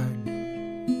hard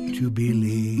to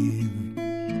believe?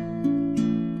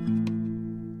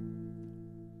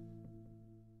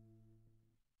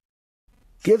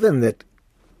 Given that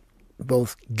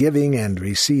both giving and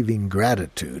receiving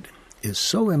gratitude is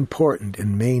so important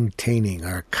in maintaining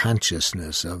our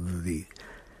consciousness of the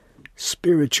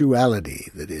spirituality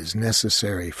that is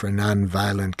necessary for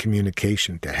nonviolent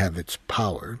communication to have its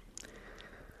power,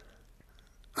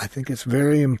 I think it's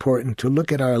very important to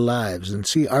look at our lives and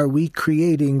see, are we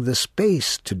creating the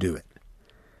space to do it?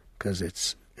 Because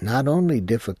it's not only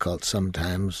difficult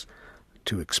sometimes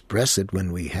to express it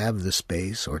when we have the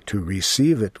space or to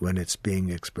receive it when it's being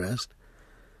expressed,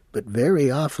 but very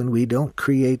often we don't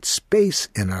create space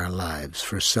in our lives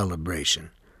for celebration.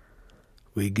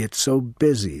 We get so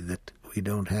busy that we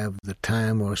don't have the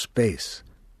time or space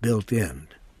built in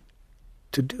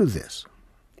to do this.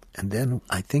 And then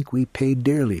I think we pay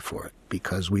dearly for it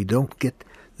because we don't get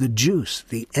the juice,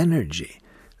 the energy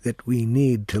that we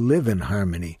need to live in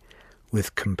harmony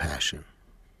with compassion.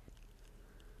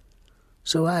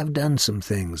 So I've done some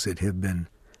things that have been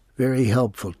very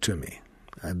helpful to me.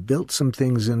 I've built some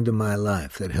things into my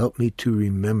life that help me to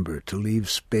remember to leave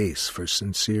space for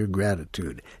sincere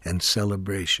gratitude and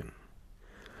celebration.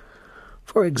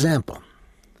 For example,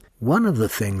 one of the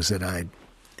things that I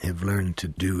have learned to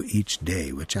do each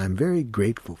day, which I'm very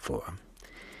grateful for,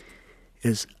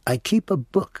 is I keep a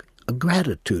book, a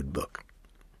gratitude book.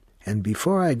 And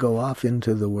before I go off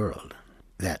into the world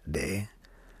that day,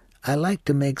 I like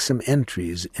to make some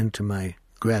entries into my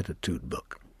gratitude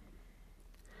book.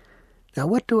 Now,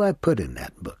 what do I put in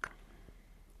that book?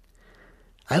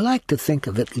 I like to think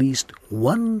of at least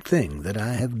one thing that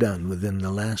I have done within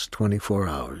the last 24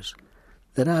 hours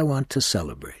that I want to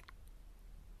celebrate.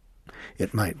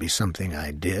 It might be something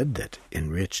I did that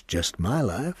enriched just my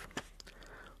life,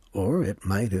 or it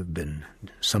might have been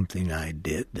something I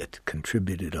did that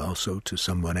contributed also to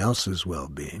someone else's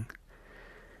well-being.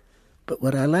 But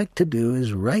what I like to do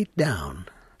is write down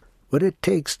what it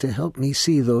takes to help me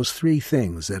see those three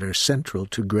things that are central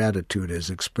to gratitude as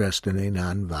expressed in a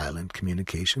nonviolent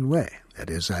communication way. That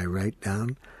is, I write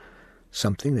down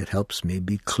something that helps me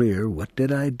be clear, what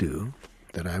did I do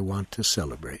that I want to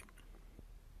celebrate?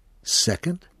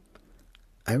 Second,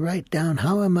 I write down,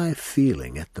 how am I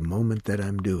feeling at the moment that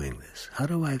I'm doing this? How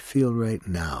do I feel right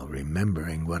now,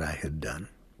 remembering what I had done?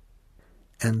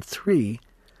 And three,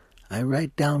 I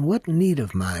write down what need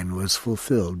of mine was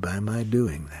fulfilled by my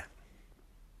doing that.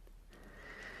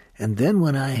 And then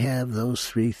when I have those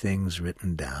three things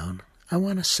written down, I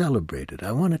want to celebrate it.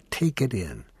 I want to take it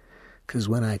in. Because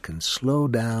when I can slow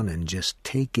down and just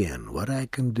take in what I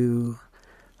can do,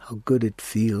 how good it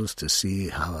feels to see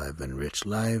how I've enriched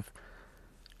life,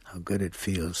 how good it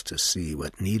feels to see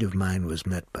what need of mine was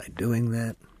met by doing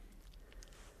that,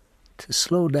 to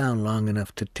slow down long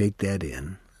enough to take that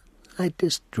in, I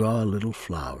just draw a little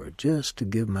flower just to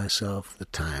give myself the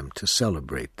time to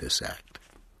celebrate this act.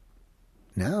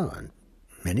 Now,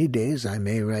 Many days I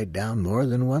may write down more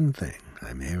than one thing.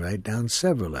 I may write down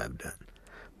several I've done.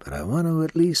 But I want to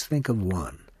at least think of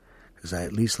one, because I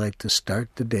at least like to start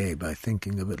the day by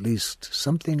thinking of at least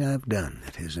something I've done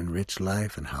that has enriched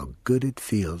life and how good it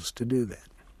feels to do that.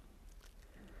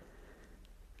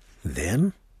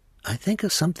 Then I think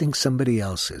of something somebody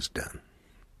else has done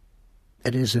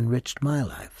that has enriched my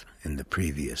life in the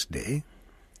previous day.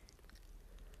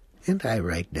 And I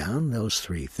write down those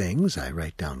three things. I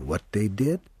write down what they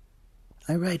did.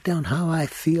 I write down how I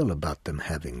feel about them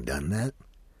having done that.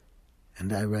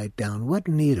 And I write down what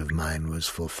need of mine was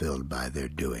fulfilled by their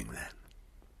doing that.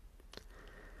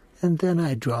 And then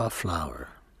I draw a flower,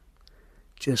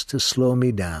 just to slow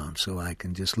me down so I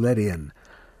can just let in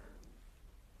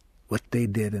what they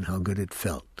did and how good it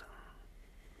felt.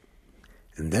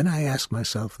 And then I ask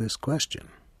myself this question: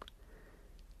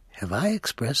 have I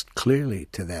expressed clearly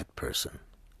to that person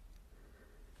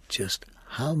just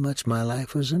how much my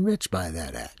life was enriched by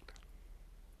that act?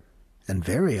 And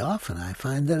very often I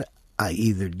find that I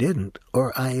either didn't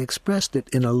or I expressed it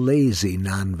in a lazy,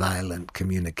 nonviolent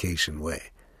communication way.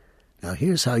 Now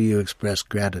here's how you express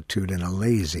gratitude in a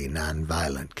lazy,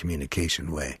 nonviolent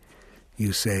communication way.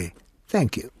 You say,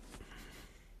 "Thank you."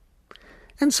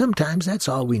 And sometimes that's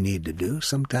all we need to do.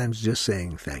 Sometimes just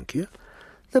saying thank you.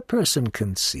 The person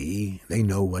can see, they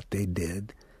know what they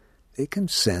did. They can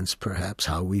sense perhaps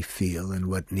how we feel and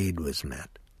what need was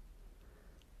met.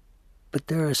 But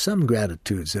there are some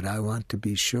gratitudes that I want to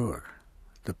be sure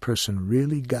the person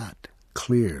really got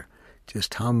clear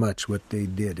just how much what they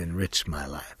did enriched my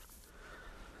life.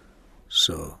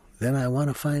 So then I want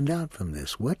to find out from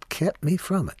this what kept me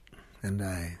from it. And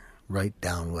I write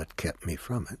down what kept me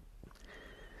from it.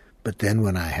 But then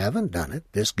when I haven't done it,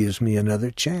 this gives me another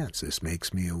chance. This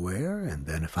makes me aware, and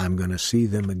then if I'm going to see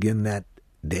them again that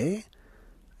day,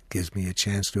 it gives me a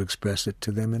chance to express it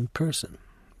to them in person.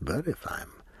 But if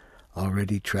I'm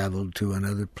already traveled to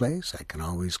another place, I can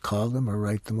always call them or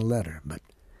write them a letter. But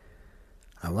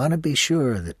I want to be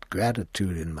sure that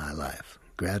gratitude in my life,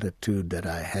 gratitude that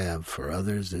I have for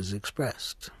others, is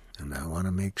expressed. And I want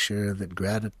to make sure that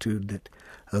gratitude that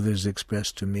others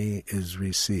express to me is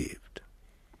received.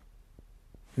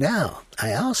 Now,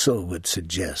 I also would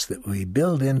suggest that we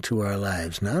build into our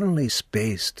lives not only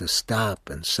space to stop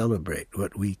and celebrate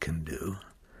what we can do,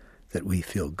 that we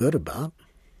feel good about,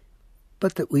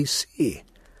 but that we see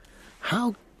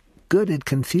how good it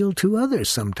can feel to others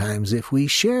sometimes if we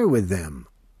share with them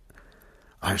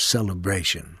our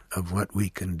celebration of what we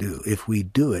can do, if we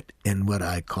do it in what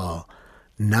I call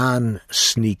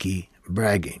non-sneaky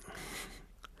bragging.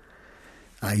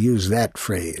 I use that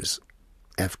phrase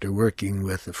after working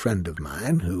with a friend of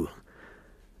mine who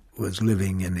was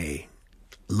living in a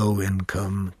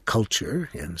low-income culture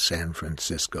in San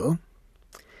Francisco,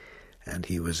 and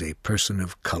he was a person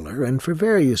of color, and for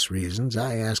various reasons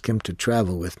I asked him to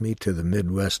travel with me to the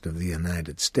Midwest of the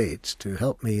United States to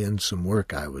help me in some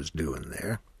work I was doing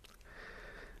there.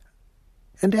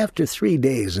 And after 3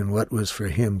 days in what was for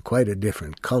him quite a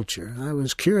different culture, I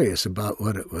was curious about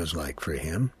what it was like for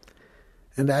him.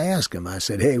 And I asked him, I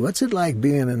said, "Hey, what's it like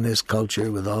being in this culture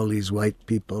with all these white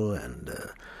people and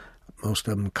most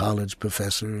of them college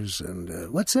professors,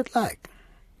 and what's it like?"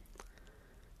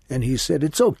 And he said,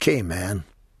 "It's okay, man.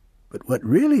 But what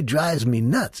really drives me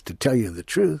nuts, to tell you the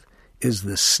truth, is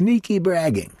the sneaky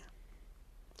bragging."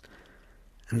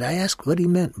 And I asked what he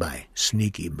meant by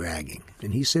sneaky bragging.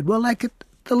 And he said, "Well, like at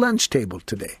the lunch table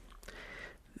today.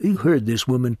 You heard this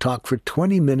woman talk for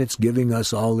 20 minutes giving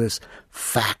us all this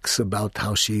facts about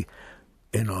how she,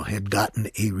 had gotten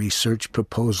a research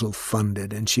proposal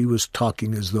funded, and she was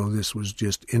talking as though this was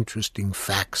just interesting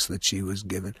facts that she was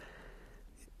given.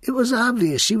 It was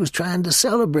obvious she was trying to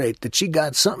celebrate that she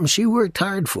got something she worked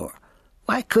hard for.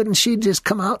 Why couldn't she just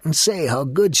come out and say how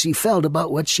good she felt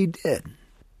about what she did?"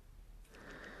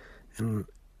 And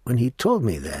when he told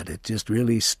me that, it just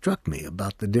really struck me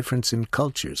about the difference in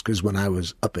cultures, because when I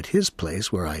was up at his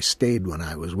place, where I stayed when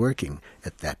I was working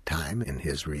at that time in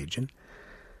his region,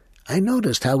 I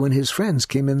noticed how when his friends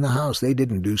came in the house, they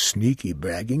didn't do sneaky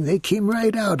bragging. They came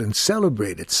right out and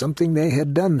celebrated something they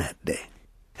had done that day,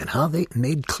 and how they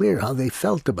made clear how they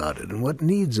felt about it and what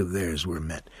needs of theirs were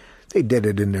met. They did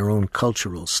it in their own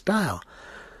cultural style.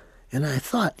 And I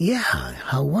thought, yeah,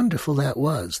 how wonderful that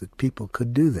was that people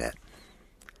could do that.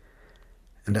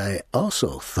 And I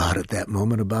also thought at that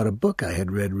moment about a book I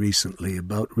had read recently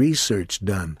about research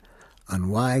done on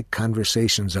why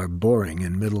conversations are boring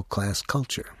in middle-class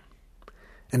culture.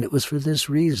 And it was for this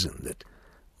reason, that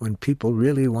when people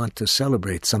really want to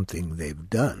celebrate something they've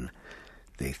done,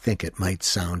 They think it might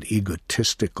sound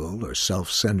egotistical or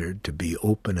self-centered to be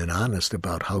open and honest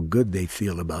about how good they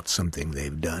feel about something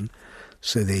they've done,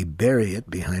 so they bury it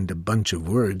behind a bunch of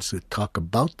words that talk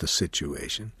about the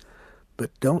situation,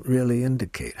 but don't really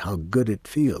indicate how good it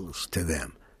feels to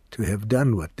them to have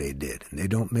done what they did, and they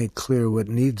don't make clear what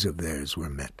needs of theirs were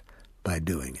met by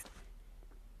doing it.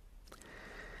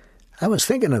 I was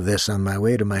thinking of this on my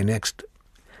way to my next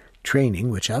training,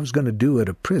 which I was going to do at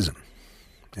a prison.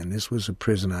 And this was a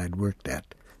prison I'd worked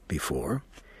at before.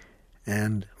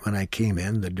 And when I came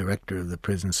in, the director of the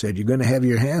prison said, "You're going to have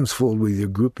your hands full with your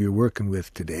group you're working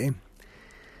with today.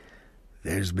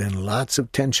 There's been lots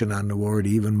of tension on the ward,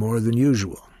 even more than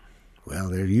usual." Well,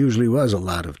 there usually was a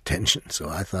lot of tension, so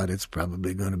I thought it's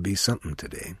probably going to be something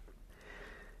today.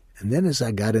 And then as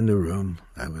I got in the room,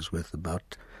 I was with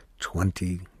about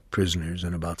 20 prisoners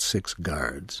and about 6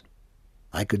 guards.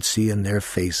 I could see in their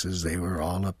faces they were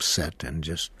all upset and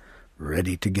just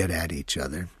ready to get at each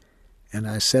other. And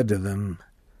I said to them,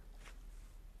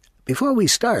 "Before we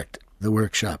start the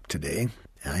workshop today,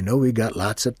 I know we got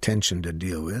lots of tension to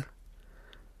deal with,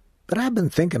 but I've been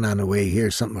thinking on the way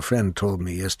here something a friend told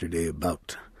me yesterday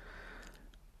about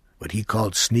what he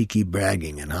called sneaky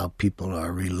bragging and how people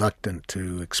are reluctant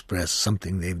to express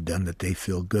something they've done that they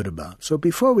feel good about. So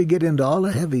before we get into all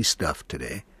the heavy stuff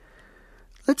today,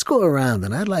 let's go around,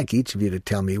 and I'd like each of you to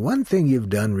tell me one thing you've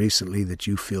done recently that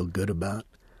you feel good about.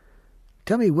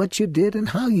 Tell me what you did and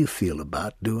how you feel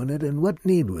about doing it and what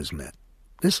need was met.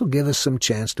 This will give us some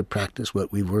chance to practice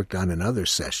what we've worked on in other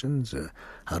sessions,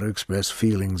 how to express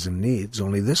feelings and needs,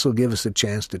 only this will give us a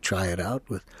chance to try it out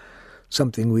with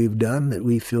something we've done that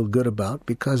we feel good about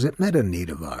because it met a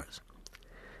need of ours.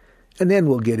 And then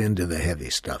we'll get into the heavy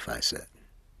stuff," I said.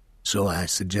 So I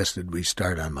suggested we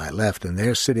start on my left, and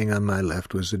there sitting on my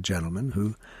left was a gentleman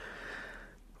who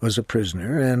was a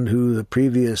prisoner and who the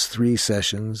previous 3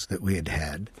 sessions that we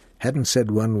had hadn't said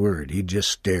one word. He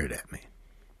just stared at me.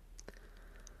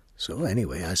 So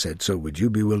anyway, I said, "So would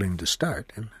you be willing to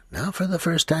start?" And now for the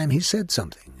first time he said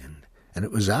something, and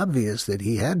it was obvious that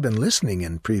he had been listening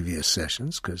in previous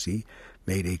sessions because he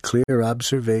made a clear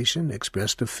observation,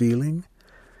 expressed a feeling.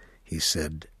 He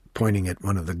said, pointing at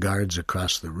one of the guards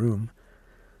across the room,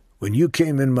 "When you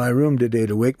came in my room today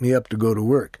to wake me up to go to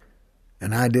work,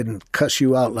 and I didn't cuss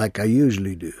you out like I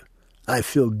usually do, I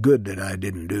feel good that I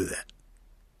didn't do that."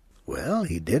 Well,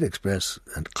 he did express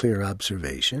a clear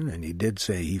observation, and he did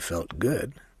say he felt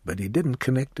good, but he didn't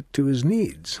connect it to his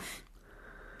needs.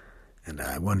 And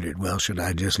I wondered, well, should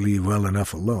I just leave well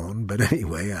enough alone? But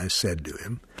anyway, I said to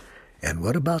him, "And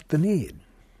what about the need?"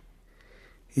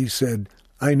 He said,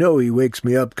 "I know he wakes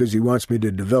me up because he wants me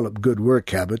to develop good work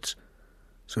habits.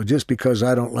 So just because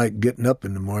I don't like getting up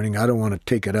in the morning, I don't want to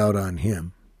take it out on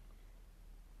him."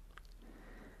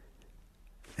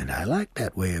 And I liked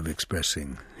that way of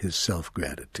expressing his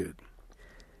self-gratitude.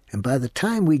 And by the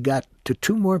time we got to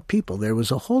 2 more people, there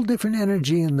was a whole different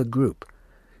energy in the group.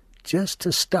 Just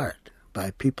to start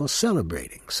by people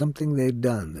celebrating something they'd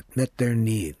done that met their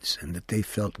needs and that they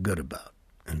felt good about.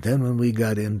 And then when we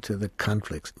got into the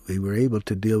conflicts, we were able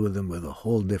to deal with them with a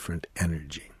whole different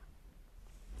energy.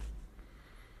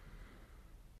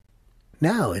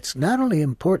 Now, it's not only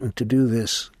important to do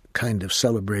this kind of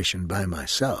celebration by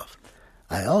myself,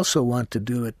 I also want to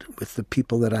do it with the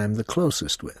people that I'm the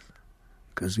closest with.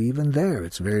 Because even there,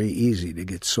 it's very easy to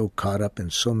get so caught up in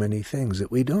so many things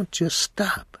that we don't just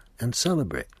stop and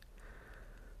celebrate.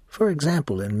 For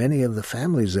example, in many of the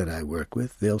families that I work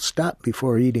with, they'll stop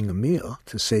before eating a meal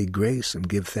to say grace and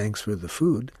give thanks for the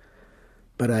food.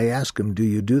 But I ask them, do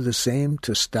you do the same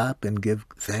to stop and give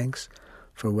thanks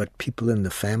for what people in the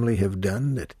family have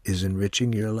done that is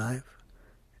enriching your life?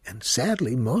 And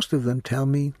sadly, most of them tell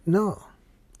me no.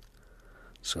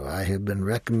 So I have been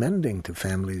recommending to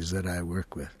families that I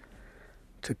work with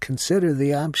to consider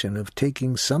the option of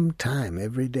taking some time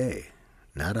every day,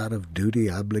 not out of duty,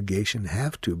 obligation,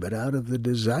 have to, but out of the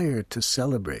desire to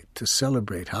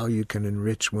celebrate how you can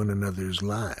enrich one another's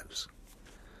lives.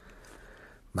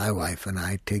 My wife and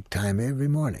I take time every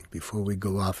morning before we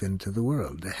go off into the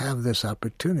world to have this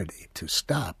opportunity to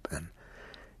stop and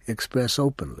express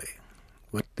openly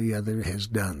what the other has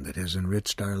done that has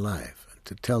enriched our life, and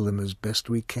to tell them as best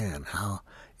we can how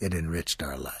it enriched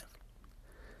our life.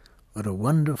 What a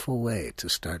wonderful way to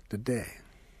start the day.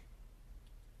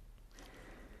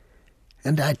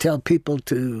 And I tell people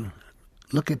to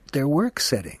look at their work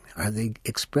setting. Are they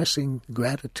expressing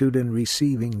gratitude and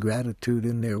receiving gratitude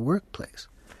in their workplace?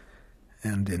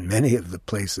 And in many of the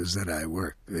places that I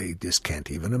work, they just can't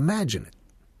even imagine it.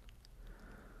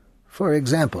 For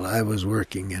example, I was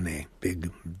working in a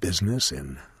big business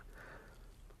in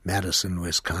Madison,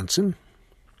 Wisconsin,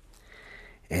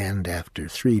 And after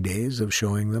 3 days of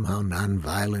showing them how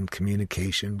nonviolent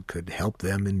communication could help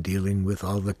them in dealing with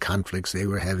all the conflicts they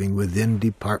were having within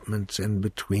departments and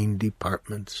between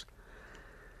departments,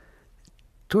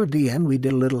 toward the end we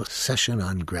did a little session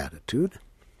on gratitude.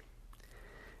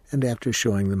 And after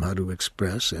showing them how to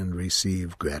express and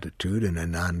receive gratitude in a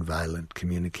nonviolent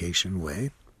communication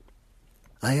way,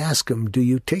 I asked them, do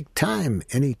you take time,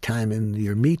 any time in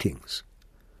your meetings,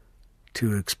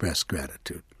 to express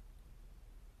gratitude?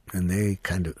 And a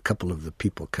couple of the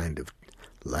people kind of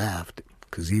laughed,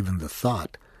 because even the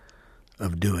thought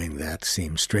of doing that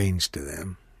seemed strange to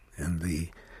them. And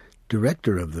the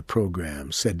director of the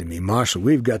program said to me, Marshall,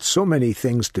 we've got so many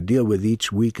things to deal with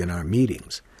each week in our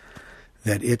meetings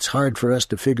that it's hard for us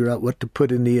to figure out what to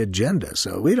put in the agenda.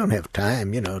 So we don't have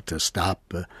time, to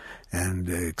stop and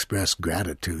express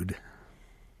gratitude.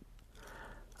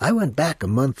 I went back a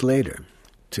month later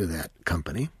to that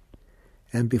company,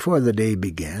 and before the day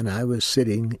began, I was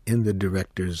sitting in the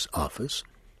director's office,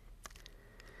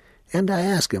 and I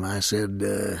asked him, I said,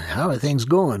 how are things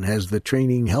going? Has the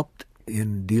training helped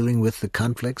in dealing with the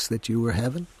conflicts that you were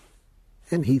having?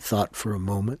 And he thought for a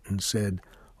moment and said,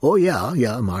 oh,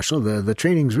 yeah, Marshall, the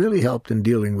training's really helped in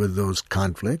dealing with those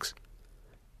conflicts.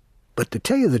 But to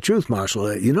tell you the truth,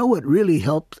 Marshall, you know what really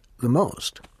helped the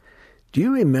most? Do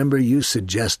you remember you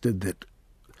suggested that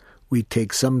we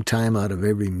take some time out of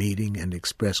every meeting and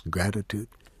express gratitude?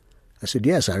 I said,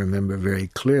 yes, I remember very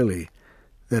clearly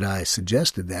that I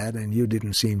suggested that, and you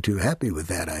didn't seem too happy with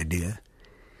that idea.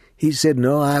 He said,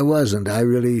 no, I wasn't. I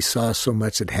really saw so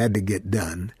much that had to get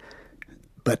done.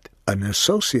 But an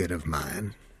associate of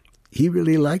mine, he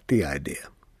really liked the idea,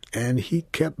 and he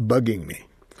kept bugging me.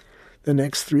 The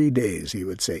next 3 days he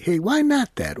would say, hey, why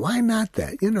not that? Why not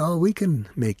that? We can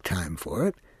make time for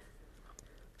it.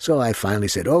 So I finally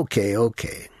said,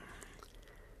 okay.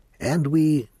 And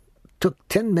we took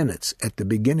 10 minutes at the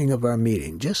beginning of our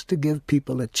meeting just to give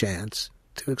people a chance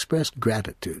to express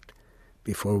gratitude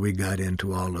before we got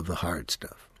into all of the hard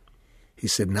stuff. He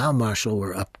said, now, Marshall,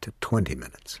 we're up to 20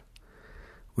 minutes.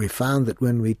 We found that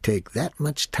when we take that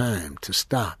much time to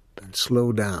stop and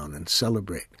slow down and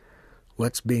celebrate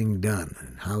what's being done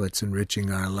and how it's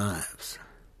enriching our lives,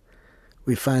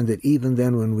 we find that even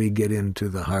then when we get into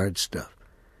the hard stuff,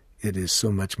 it is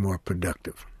so much more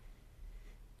productive.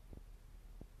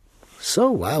 So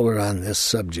while we're on this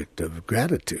subject of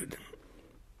gratitude,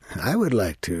 I would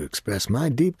like to express my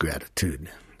deep gratitude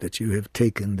that you have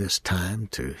taken this time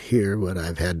to hear what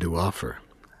I've had to offer.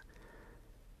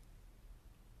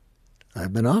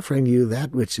 I've been offering you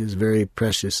that which is very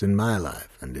precious in my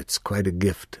life, and it's quite a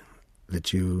gift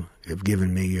that you have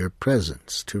given me your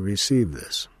presence to receive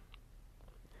this.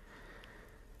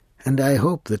 And I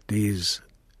hope that these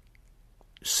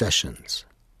sessions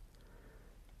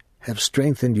have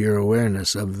strengthened your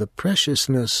awareness of the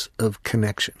preciousness of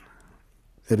connection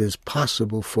that is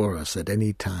possible for us at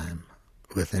any time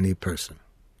with any person.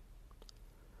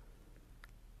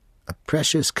 A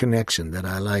precious connection that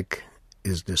I like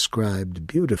is described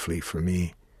beautifully for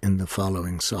me in the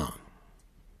following song.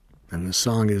 And the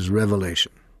song is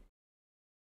Revelation.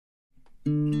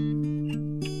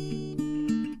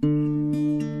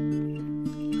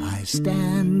 I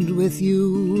stand with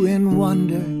you in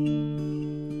wonder,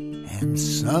 and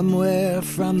somewhere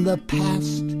from the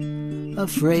past, a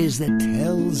phrase that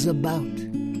tells about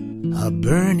a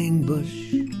burning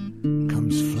bush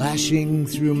comes flashing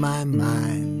through my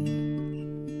mind.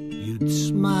 You'd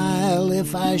smile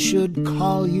if I should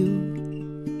call you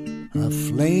a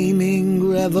flaming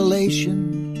revelation,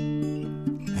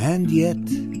 and yet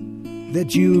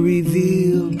that you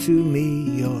reveal to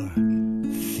me your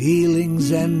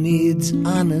feelings and needs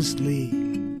honestly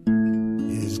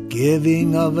is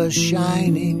giving of a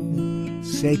shining,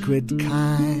 sacred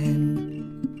kind.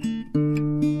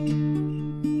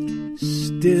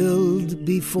 Stilled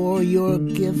before your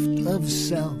gift of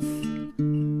self,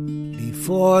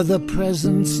 before the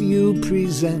presence you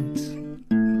present,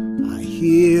 I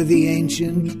hear the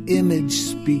ancient image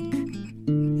speak.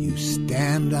 You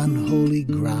stand on holy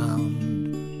ground,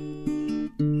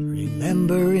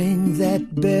 remembering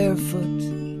that barefoot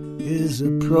is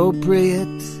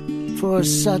appropriate for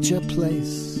such a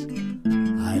place.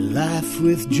 I laugh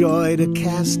with joy to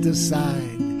cast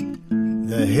aside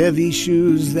the heavy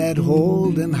shoes that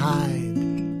hold and hide,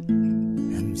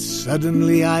 and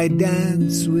suddenly I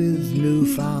dance with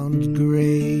newfound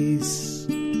grace.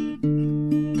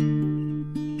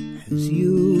 As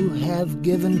you have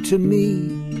given to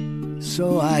me,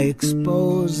 so I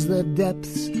expose the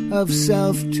depths of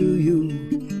self to you.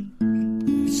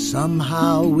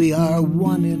 Somehow we are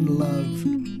one in love,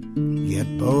 yet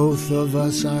both of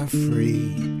us are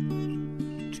free.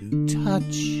 To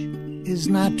touch is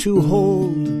not to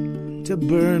hold, to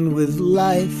burn with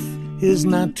life is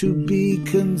not to be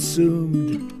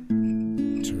consumed.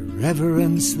 To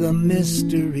reverence the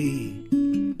mystery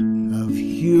of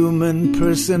human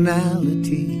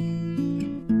personality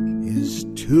is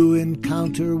to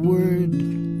encounter Word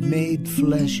made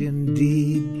flesh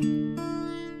indeed.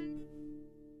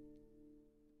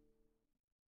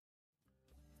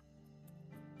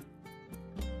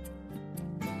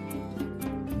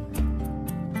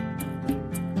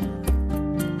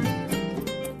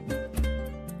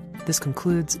 This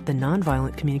concludes the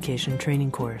Nonviolent Communication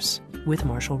Training Course with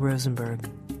Marshall Rosenberg.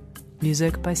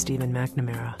 Music by Stephen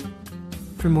McNamara.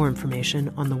 For more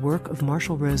information on the work of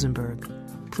Marshall Rosenberg,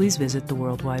 please visit the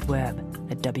World Wide Web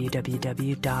at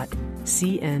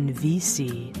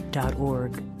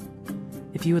www.cnvc.org.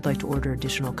 If you would like to order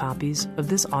additional copies of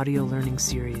this audio learning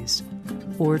series,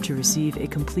 or to receive a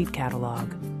complete catalog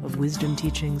of wisdom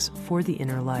teachings for the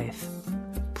inner life,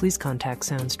 please contact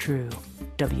Sounds True,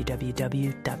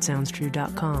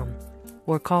 www.soundstrue.com,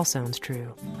 or call Sounds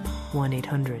True,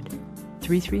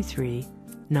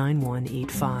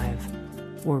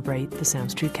 1-800-333-9185, or write the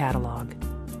Sounds True catalog,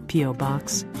 P.O.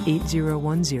 Box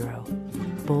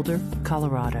 8010, Boulder,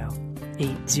 Colorado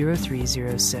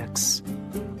 80306.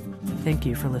 Thank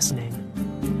you for listening.